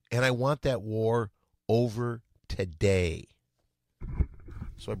 And I want that war over today.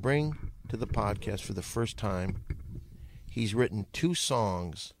 So I bring to the podcast for the first time, he's written 2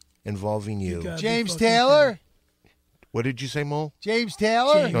 songs involving you. gotta be James fucking Taylor? What did you say, Mo? James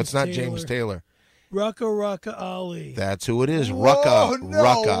Taylor? James No, it's not Taylor. James Taylor. Rucka Rucka Ali. That's who it is. Whoa, Rucka no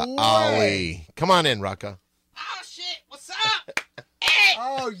Rucka way. Ali. Come on in, Rucka. Oh shit! What's up? Hey!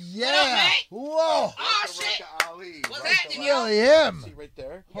 Oh, What up, yeah. mate? Whoa. Oh shit! Ali. What's happening, yo? Really him. See right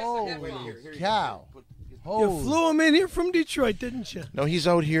there? Holy cow. You Holy. flew him in here from Detroit, didn't you? No, he's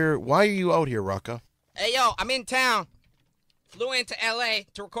out here. Why are you out here, Rucka? Hey yo, I'm in town. Flew into LA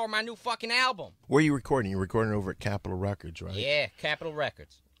to record my new fucking album. Where are you recording? You're recording over at Capitol Records, right? Yeah, Capitol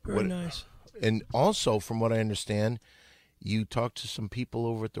Records. Very What- nice. And also, from what I understand, you talked to some people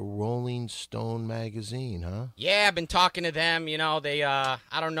over at the Rolling Stone magazine, huh? Yeah, I've been talking to them. You know, they I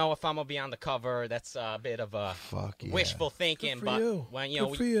don't know if I'm gonna be on the cover. That's a bit of a Fuck yeah. wishful thinking, for but you. when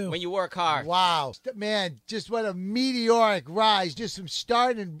Good for you. when you work hard. Wow. Man, just what a meteoric rise. Just from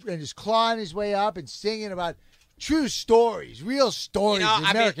starting and just clawing his way up and singing about true stories, real stories You know, in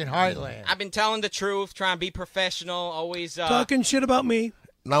I've been- American heartland. I've been telling the truth, trying to be professional, always Talking shit about me.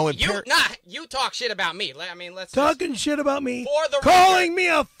 Now, in you talk shit about me. I mean, let's Talking shit about me. For the Calling me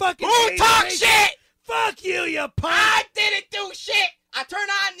a fucking Who hater. talk shit? Fuck you, you punk. I didn't do shit. I turn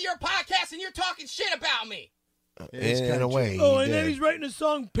on your podcast and you're talking shit about me. in a way. Oh, he and then did. he's writing a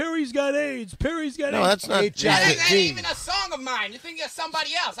song, Perry's got AIDS. Perry's got No, AIDS. that's not. That ain't even a song of mine. You think that's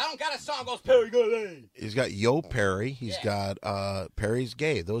somebody else? I don't got a song that goes Perry got AIDS. He's got Yo Perry. He's got Perry's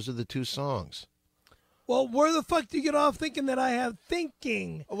Gay. Those are the 2 songs. Well, where the fuck do you get off thinking that I have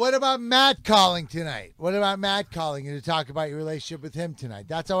thinking? What about Matt calling tonight? What about Matt calling you to talk about your relationship with him tonight?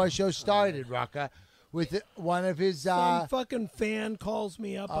 That's how our show started, Rucka, with one of his. Some fucking fan calls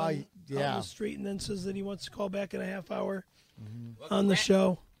me up on yeah. the street and then says that he wants to call back in a half hour on the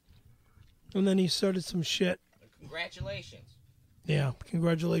show. And then he started some shit. Congratulations. Yeah,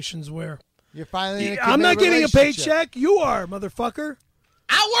 congratulations where? You're finally in a I'm not committed getting a relationship. paycheck. You are, motherfucker.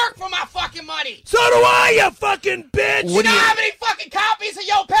 I work for my fucking money. So do I, you fucking bitch. You know how many fucking copies of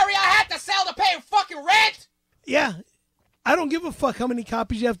Yo Perry I had to sell to pay fucking rent? Yeah. I don't give a fuck how many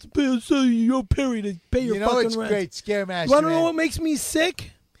copies you have to pay. So Yo Perry to pay your You know fucking it's rent. great, Scaremaster. You want to know man. what makes me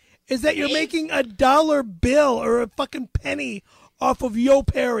sick? Is that you're making $1 bill or a fucking penny off of Yo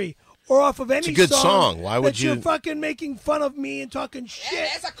Perry or off of any It's a good song. Why would that you- you're fucking making fun of me and talking shit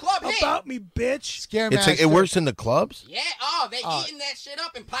that's a club hit. about me, bitch. Scaremaster. It works in the clubs? Yeah, they eating that shit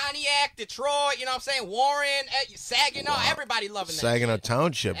up in Pontiac, Detroit, you know what I'm saying? Warren, Saginaw, everybody loving that Saginaw shit.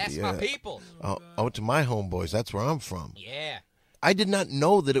 Township. That's yeah. my people. Out to my homeboys. That's where I'm from. Yeah. I did not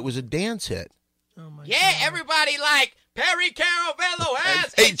know that it was a dance hit. Yeah, everybody like Perry Caravello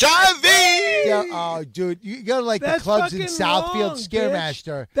has HIV! Yeah, oh, dude, you go to like That's the clubs in fucking Southfield, wrong,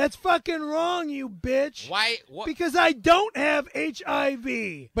 Scaremaster. bitch. That's fucking wrong, you bitch. Why? What? Because I don't have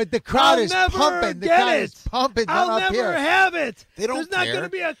HIV. But the crowd I'll is never pumping. The get crowd it. is pumping. I'll Come up never here. have it. They don't There's not care. going to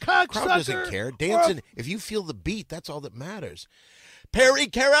be a Crowd cocksucker. doesn't care. or a- Dancing, if you feel the beat, that's all that matters. Perry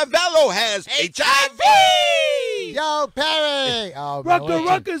Caravello has HIV! Yo, Perry! Oh, Rucka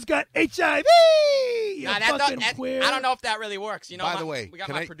man, Rucka's got HIV. You Nah, fucking queer. I don't know if that really works. You know, By the way, we got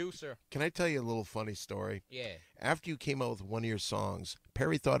can my I- producer. Can I tell you a little funny story? Yeah. After you came out with one of your songs,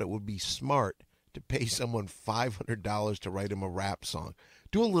 Perry thought it would be smart to pay someone $500 to write him a rap song.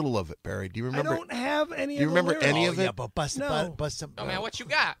 Do a little of it, Perry. Do you I remember? don't have any. Do you of the remember lyrics. any of it? Yeah, but bust No. some. Oh man, what you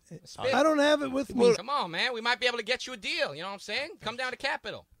got? Spit. I don't have it with me. Come on, man. We might be able to get you a deal. You know what I'm saying? Come down to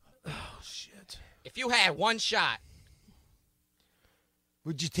Capitol. Oh shit. If you had one shot,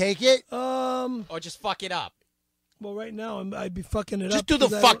 Would you take it? or just fuck it up. Well, right now I'd be fucking it up. Just do the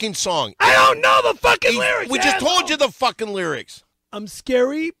because I don't- fucking song. I don't know the fucking lyrics. We just asshole. told you the fucking lyrics. I'm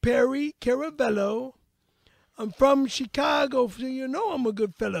Scary Perry Caravello. I'm from Chicago, so you know I'm a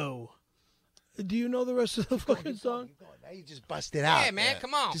good fellow. Do you know the rest of the fucking song? Now you just bust it out. Yeah, man.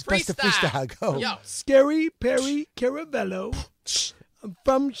 Come on. Just bust the freestyle. Go. Yo, Scary Perry Caravello. I'm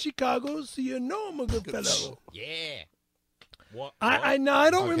from Chicago, so you know I'm a good fellow. yeah. What? I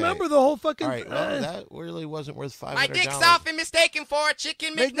don't Okay. remember the whole fucking. All right, well, that really wasn't worth $500. My dick's often mistaken for a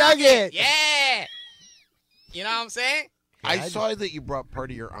chicken McNugget. McNugget. Yeah. You know what I'm saying? I saw that you brought part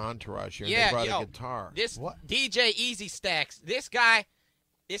of your entourage here. And Yeah, they brought yo, a guitar. This DJ Easy Stacks. This guy.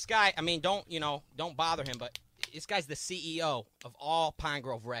 I mean, don't bother him, but this guy's the CEO of all Pine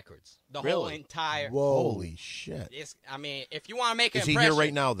Grove Records. The whole Really? entire. Holy shit! I mean, if you want to make an Is he impression. here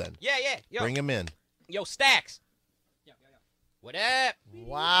right now? Then Yeah. Yo, bring him in. Yo, Stacks. What up?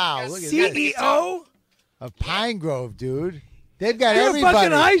 Wow, look at that. CEO Of Pine Grove, dude. They've got You're a everybody.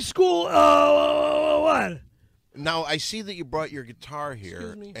 fucking high school. What? Now, I see that you brought your guitar here,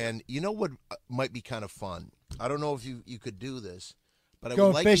 Excuse me. and you know what might be kind of fun? I don't know if you could do this, but I Go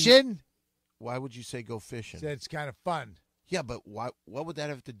would like fishing? Why would you say go fishing? It's kind of fun. Yeah, but what would that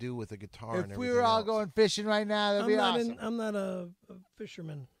have to do with a guitar and If everything we were all else? going fishing right now, that'd be awesome. I'm not a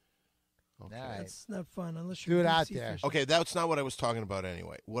fisherman. Okay. All right. That's not fun unless Do you're it deep out sea there. fishing. Okay, that's not what I was talking about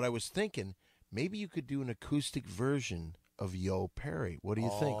anyway. What I was thinking, maybe you could do an acoustic version of Yo Perry. What do you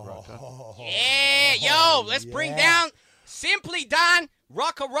think, Rucka? Yeah, yo, let's bring down Simply Don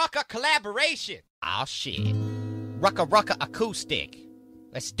Rucka Rucka collaboration. Oh, shit. Rucka Rucka Acoustic.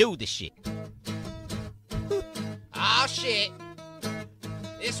 Let's do this shit. Oh, shit.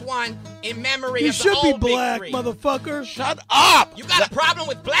 This one in memory You of the should be old Big black, Three. motherfucker. Shut up! You got a problem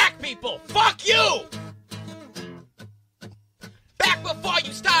with black people. Fuck you! Back before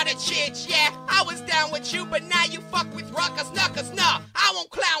you started shit, yeah, I was down with you, but now you fuck with ruckus knuckers. Nah, I won't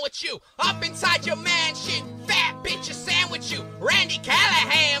clown with you. Up inside your mansion, fat bitch, a sandwich you. Randy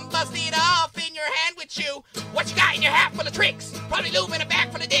Callahan busted off in your hand with you. What you got in your hat full of tricks? Probably lube in a bag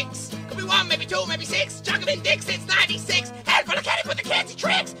full of dicks. Could be one, maybe two, maybe six. Juggling dicks since 96. Head full of candy for the candy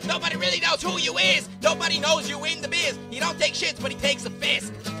tricks. Nobody really knows who you is. Nobody knows you in the biz. He don't take shits, but he takes a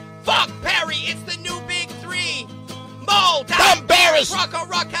fist. Fuck Perry, it's the new Big Three. Mold, Embarrassed. Rucka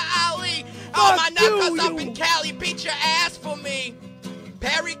Rucka Ali. All my Fuck you, knuckles up you- in Cali, beat your ass for me.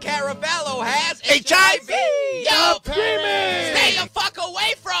 Perry Caravello has HIV. Yo, Perry. Stay the fuck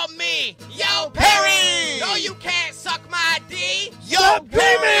away from me. Yo, Perry. No, you can't suck my D. Yo I don't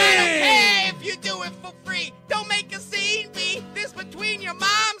Perry! care if you do it for free. Don't make a scene, B. This between your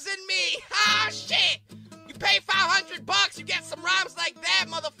moms and me. Ah, shit. You pay $500, you get some rhymes like that,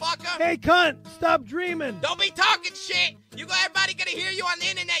 motherfucker. Hey, cunt, stop dreaming. Don't be talking shit. Everybody gonna hear you on the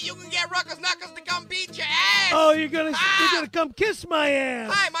internet. You can get Ruckus Knuckles to come beat your ass. Oh, you're gonna come kiss my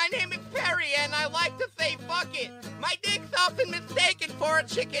ass. Hi, my name is Perry, and I like to say fuck it. My dick's often mistaken for a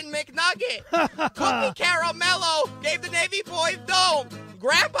chicken McNugget. Cookie Caramello gave the Navy boys dome.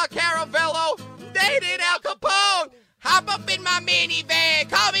 Grandpa Caravello dated Al Capone. Hop up in my minivan,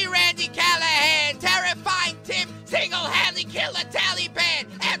 call me Randy Callahan. Terrifying tip, single-handedly kill a Taliban.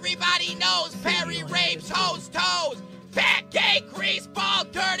 Everybody knows Perry rapes hoes' toes. Fat, gay,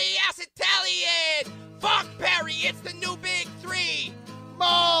 greaseball, dirty ass Italian. Fuck Perry, it's the new Big Three.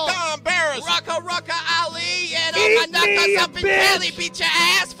 Mold. Embarrassed. Rucka Rucka Ali and all Eat my knuckles me, up in bitch. Cali, beat your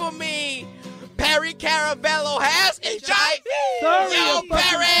ass for me. Perry Caravello has HIV. Sorry, Yo, you fucking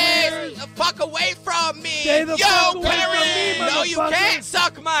Perry, queers. the fuck away from me. Stay the Yo, fuck away Perry, from me, no, you motherfucker. can't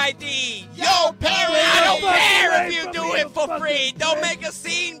suck my D. Yo, Yo, Perry. Perry, I don't Stay the fuck care away if you from do me, it for you free. fucking Don't prick. make a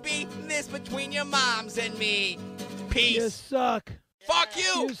scene, B. This between your moms and me. You Peace. suck. Fuck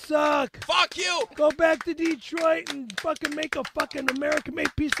you. You suck. Fuck you. Go back to Detroit and fucking make a fucking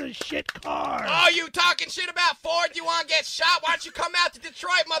American-made piece of shit car. Oh, you talking shit about Ford? You want to get shot? Why don't you come out to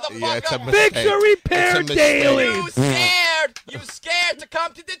Detroit, motherfucker? Yeah, it's a mistake. Fix or repair It's a mistake. daily. You scared. You scared to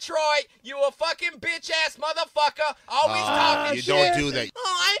come to Detroit. You a fucking bitch-ass motherfucker. Always talking You shit. don't do that.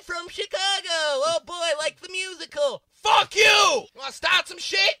 Oh, I'm from Chicago. Oh, boy, like the musical. Fuck you. You want to start some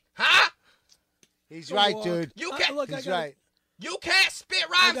shit? Huh? He's right, dude. You can't, Look, He's right. you can't spit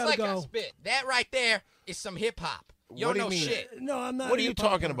rhymes gotta like I go. spit. That right there is some hip-hop. You What don't do know you mean? shit. No, I'm not. What are a you hip-hop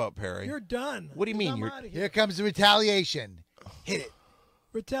talking star. about, Perry? You're done. What do you mean? I'm You're- outta Here here. comes the retaliation. Hit it.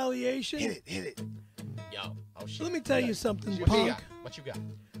 Retaliation. Hit it. Hit it. Yo, oh shit. Let me tell you something, What you punk. got? What you got?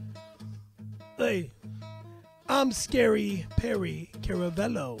 Hey, I'm Scary Perry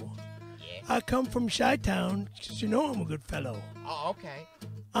Caravello. Yeah. I come from Chi-Town, 'cause you know I'm a good fellow. Oh, okay.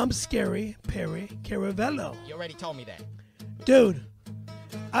 I'm Scary Perry Caravello. You already told me that. Dude,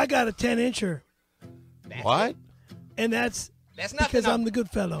 I got a 10-incher, That's What? it. and that's That's nothing. because I'm the good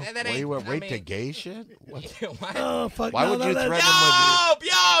fellow. That What, ain't, you went I right to mean- gay shit? What? What? Oh, fuck. Why no, would no, you that's- threaten him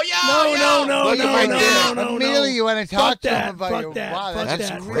with No, Look at my dick. Immediately you want to talk Fuck to that, him about fuck your that, wow, fuck that's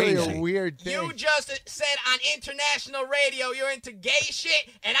that. really Crazy. a weird thing. You just said on international radio you're into gay shit,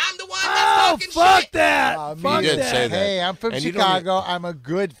 and I'm the one that's Oh, talking fuck shit. that. Fuck You did that. say that. Hey, I'm from And you don't Chicago. I'm a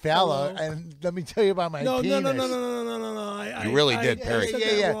good fella, Hello? and let me tell you about my No, penis. no. You really did, I Perry. said Yeah,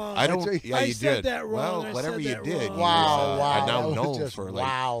 that yeah. wrong. I don't. That's- Yeah, I you said did. that wrong. Well, I whatever said you that did, wrong. you Wow, wow. are now That was known just for like.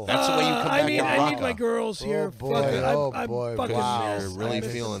 wow. That's the way you come I back need, to I need Rucka. my girls here. Oh, boy, Fuck it. oh, I'm boy, fucking wow. Because you're really I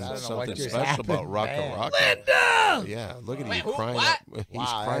miss feeling I don't know something what just special about happened, Rucka man. Rucka. Linda! Yeah, look at Wait, you who? crying What? out. He's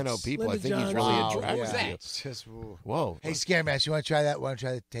Wow, crying that's- out people. I Linda think he's Johnson. really Wow, attracted Who's to that? you. It's just, ooh. Whoa. Hey, Scareman, you want to try that? Want to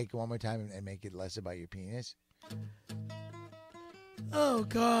try to take it one more time and make it less about your penis? Oh,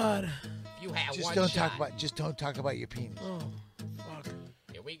 God. You had Just one don't shot. don't talk about your penis. Oh, fuck.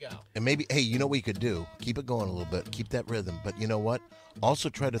 Here we go. And maybe, hey, you know what you could do? Keep it going a little bit. Keep that rhythm. But you know what? Also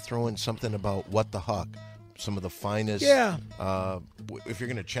try to throw in something about what the huck. some of the finest. Yeah. If you're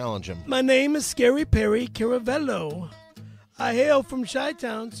going to challenge him. My name is Scary Perry Caravello. I hail from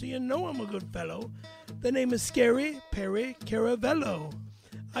Chi-Town, so you know I'm a good fellow. The name is Scary Perry Caravello.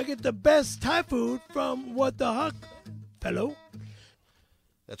 I get the best Thai food from What the Huck, fellow.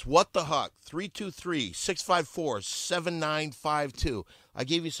 That's What the Huck, 323-654-7952. I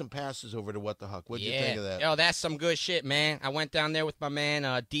gave you some passes over to What the Huck. What'd you think of that? Yo, that's some good shit, man. I went down there with my man,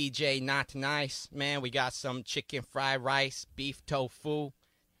 DJ Not Nice. Man, we got some chicken fried rice, beef tofu.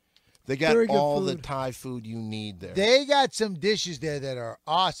 They got Very good all the food. Thai food you need there. They got some dishes there that are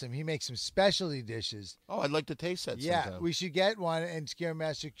awesome. He makes some specialty dishes. Oh, I'd like to taste that Yeah, sometime. we should get one, and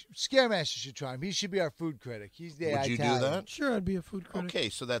Scaremaster should try him. He should be our food critic. He's the Would you do Italian. that? Sure, I'd be a food critic. Okay,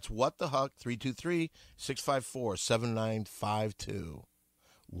 so that's What the Huck, 323-654-7952.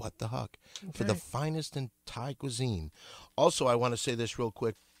 What the Huck, for the finest in Thai cuisine. Also, I want to say this real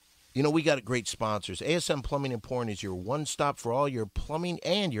quick. You know, we got great sponsors. ASM Plumbing and Porn is your one-stop for all your plumbing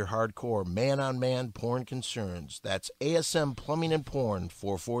and your hardcore man-on-man porn concerns. That's ASM Plumbing and Porn,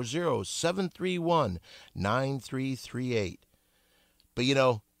 440-731-9338. But, you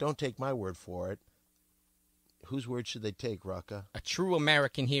know, don't take my word for it. Whose word should they take, Rucka? A true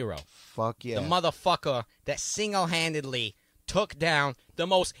American hero. Fuck yeah. The motherfucker that single-handedly took down the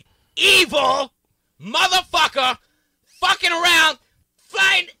most evil motherfucker fucking around,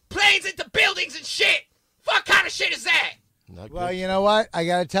 flying planes into buildings and shit. What kind of shit is that? Not Well, good. you know what? I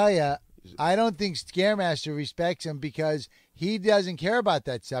got to tell you, I don't think Scaremaster respects him because he doesn't care about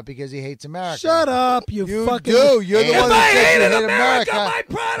that stuff because he hates America. Shut up, you fucking... do. You're the If one I that said you hated hate America, America. my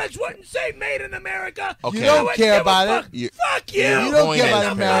products wouldn't say made in America. Okay. You don't I wouldn't care give a about fuck. it. Fuck you. You're You don't going care in. about Get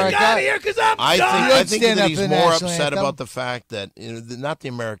the America. fuck out of here because I'm I done. think stand that up he's for the more national upset anthem. about the fact that, you know, not the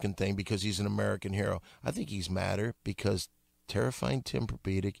American thing because he's an American hero. I think he's madder because Terrifying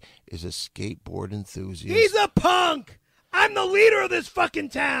Tempur-Pedic is a skateboard enthusiast. He's a punk. I'm the leader of this fucking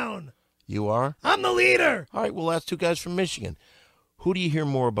town. You are? I'm the leader. All right, well, that's two guys from Michigan. Who do you hear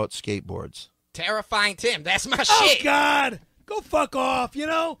more about skateboards? Terrifying Tim. That's my Oh, shit. God. Go fuck off, you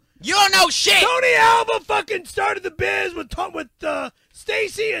know? You don't know shit. Tony Alva fucking started the biz with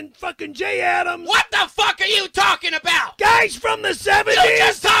Stacy and fucking Jay Adams. What the fuck are you talking about? Guys from the 70s. You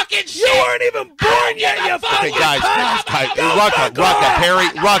just talking shit. You weren't even born yet, you fucking Okay, guys, cunt. guys, Go Rucka, fuck Rucka, off. Perry,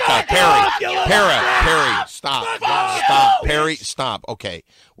 Rucka, off, you little Perry, brat. Perry, stop, Fuck stop, off. Perry, stop. Okay,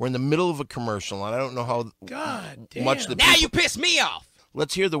 we're in the middle of a commercial, and I don't know how God damn. much the Now people... you piss me off.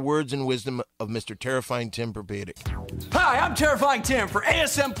 Let's hear the words and wisdom of Mr. Terrifying Tempur-Pedic. Hi, I'm Terrifying Tim for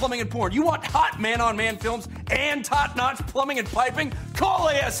ASM Plumbing and Porn. You want hot man-on-man films and top-notch plumbing and piping? Call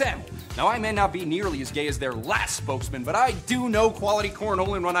ASM. Now, I may not be nearly as gay as their last spokesman, but I do know quality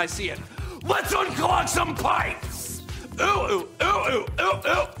cornholing when I see it. Let's unclog some pipes! Ooh, ooh, ooh, ooh, ooh,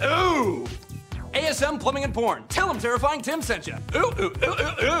 ooh, ooh! ASM Plumbing and Porn. Tell them Terrifying Tim sent you. Ooh, ooh, ooh,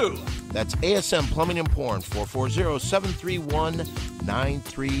 ooh, ooh! That's ASM Plumbing and Porn,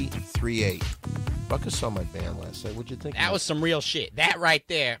 440-731-9338. Rucka saw my band last night. What'd you think? That was some real shit. That right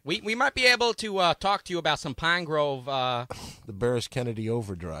there. We might be able to talk to you about some Pine Grove. the Barris Kennedy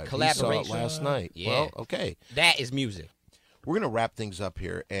Overdrive. He saw it Collaboration. last night. Yeah. Well, okay. That is music. We're going to wrap things up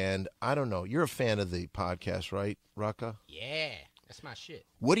here, and I don't know. You're a fan of the podcast, right, Rucka? Yeah, that's my shit.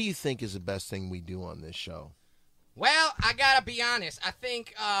 What do you think is the best thing we do on this show? Well, I gotta be honest. I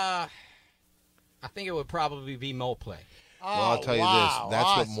think it would probably be Mole Play. Well, I'll tell you wow, this. That's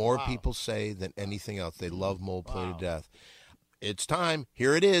what awesome, more wow. people say than anything else. They love Mole Play to death. It's time.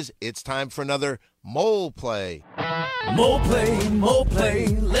 Here it is. It's time for another Mole Play. Mole play,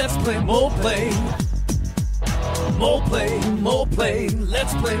 let's play mole play. Mole play,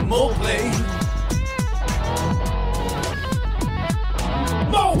 let's play mole play.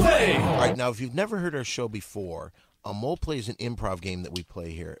 Mole play! All right, now, if you've never heard our show before, a Mole Play is an improv game that we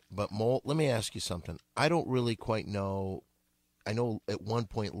play here. But, Mole, let me ask you something. I don't really quite know. I know at one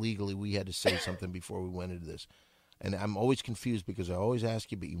point legally we had to say something before we went into this. And I'm always confused because I always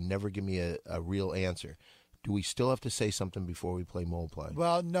ask you, but you never give me a real answer. Do we still have to say something before we play Mole Play?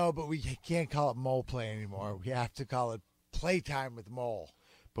 Well, no, but we can't call it Mole Play anymore. We have to call it Playtime with Mole.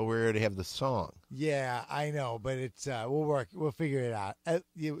 But we already have the song. Yeah, I know, but it's we'll figure it out. I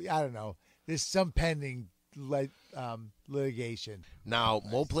don't know. There's some pending litigation. Now,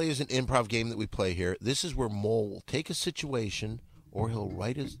 Mole Play is an improv game that we play here. This is where Mole will take a situation, or he'll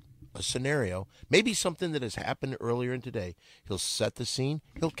write a scenario, maybe something that has happened earlier in today. He'll set the scene,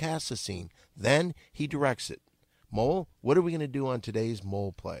 he'll cast the scene, then he directs it. Mole, what are we going to do on today's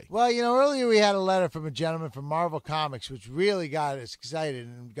Mole Play? Well, earlier we had a letter from a gentleman from Marvel Comics, which really got us excited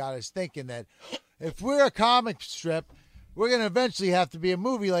and got us thinking that if we're a comic strip, we're going to eventually have to be a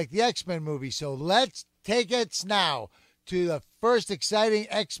movie like the X-Men movie. So let's tickets now to the first exciting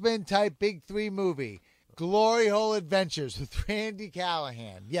X-Men type Big 3 movie, Glory Hole Adventures with Randy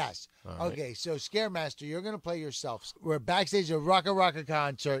Callahan. Yes. Right. Okay, so Scaremaster, you're going to play yourself. We're backstage at a Rucka Rucka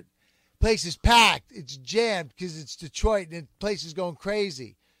concert. Place is packed. It's jammed because it's Detroit and the place is going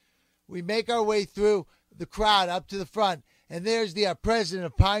crazy. We make our way through the crowd up to the front, and there's the president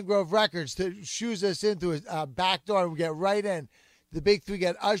of Pine Grove Records that shoos us into a back door, and we get right in. The Big 3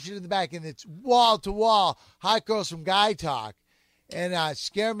 get ushered in the back, and it's wall-to-wall Hot Girls from Guy Talk. And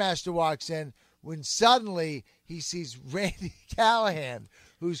Scaremaster walks in when suddenly he sees Randy Callahan,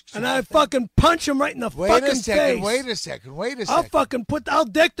 who's... And I fucking punch him right in the fucking face. Wait a second. I'll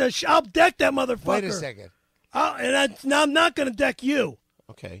deck that motherfucker. Wait a second. Now I'm not going to deck you.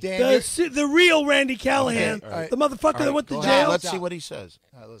 Okay. Dan, The real Randy Callahan, Okay, all right. the motherfucker that went to Go jail. ahead. Let's see what he says.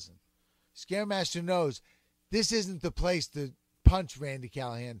 All right, listen. Scaremaster knows this isn't the place to punch Randy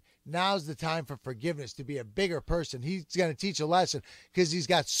Callahan. Now's the time for forgiveness, to be a bigger person. He's going to teach a lesson because he's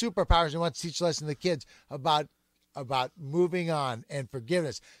got superpowers and wants to teach a lesson to the kids about moving on and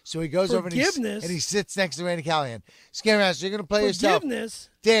forgiveness. So he goes over and he sits next to Randy Callahan. Scaremaster, you're going to play yourself. Forgiveness?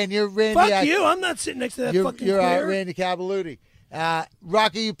 Dan, you're Randy. Fuck you. I'm not sitting next to that fucking You're queer. Randy Cabaluti.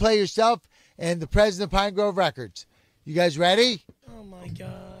 Rocky, you play yourself, and the president of Pine Grove Records. You guys ready? Oh, my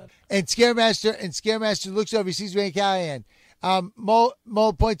God. And Scaremaster looks over. He sees Randy Callahan.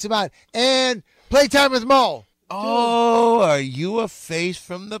 Mole points him out. And playtime with Mole. Oh, are you a face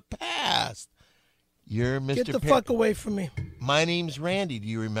from the past? You're Mr. Get the fuck away from me. My name's Randy. Do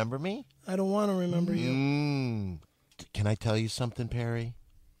you remember me? I don't want to remember you. Can I tell you something, Perry?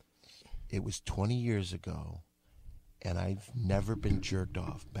 It was 20 years ago, and I've never been jerked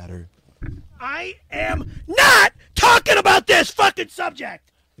off better. I am not talking about this fucking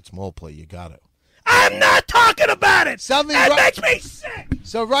subject. It's Mole Play. You got it. I'm not talking about it. That makes me sick.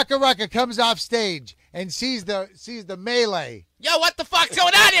 So Rucka Rucka comes off stage and sees the melee. Yo, what the fuck's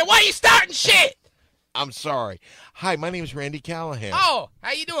going on here? Why are you starting shit? I'm sorry. Hi, my name's Randy Callahan. Oh,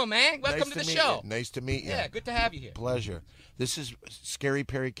 how you doing, man? Welcome to the show. Nice to meet you. Yeah, good to have you here. Pleasure. This is Scary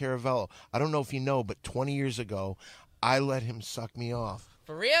Perry Caravello. I don't know if you know, but 20 years ago, I let him suck me off.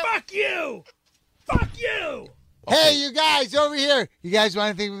 For real? Fuck you. Fuck you. Okay. Hey, you guys over here. You guys want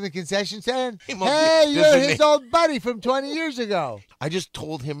anything from the concession stand? Hey, you're his old buddy from 20 years ago. I just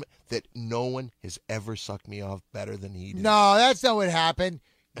told him that no one has ever sucked me off better than he did. No, that's not what happened.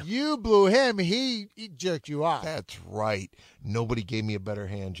 You blew him. He jerked you off. That's right. Nobody gave me a better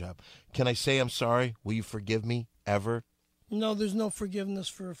hand job. Can I say I'm sorry? Will you forgive me ever? No, there's no forgiveness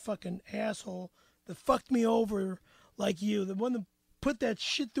for a fucking asshole that fucked me over like you. The one that put that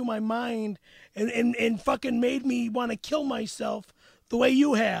shit through my mind and fucking made me want to kill myself the way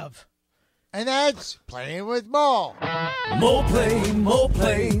you have. And that's Playing with Mole. Mole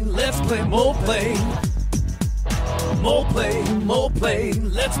play, let's play mole play. Mole play,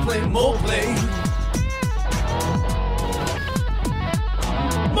 let's play mole play.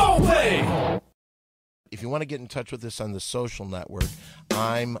 Mole play! If you want to get in touch with us on the social network,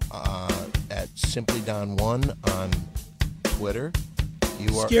 I'm at SimplyDon1 on Twitter.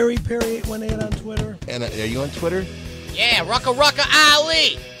 You are Scary Perry 818 on Twitter. And are you on Twitter? Yeah, Rucka Rucka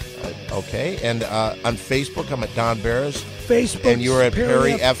Ali. Okay, and on Facebook, I'm at Don Barris. Facebook. And you're at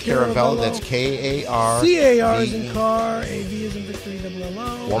Perry F. Caravello. That's K-A-R. C-A-R is in car. A-V is in Victory,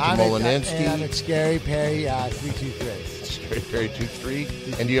 double-L-O. Walter Molininski. And I'm at Scary Perry 323. Scary Perry 23.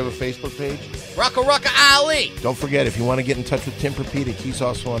 And do you have a Facebook page? Rucka Rucka Ali. Don't forget, if you want to get in touch with Tim Perpedic, he's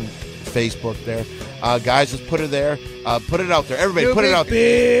also on Facebook there. Guys, let's put it there. Put it out there. Everybody, put it out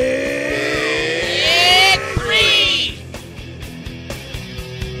there.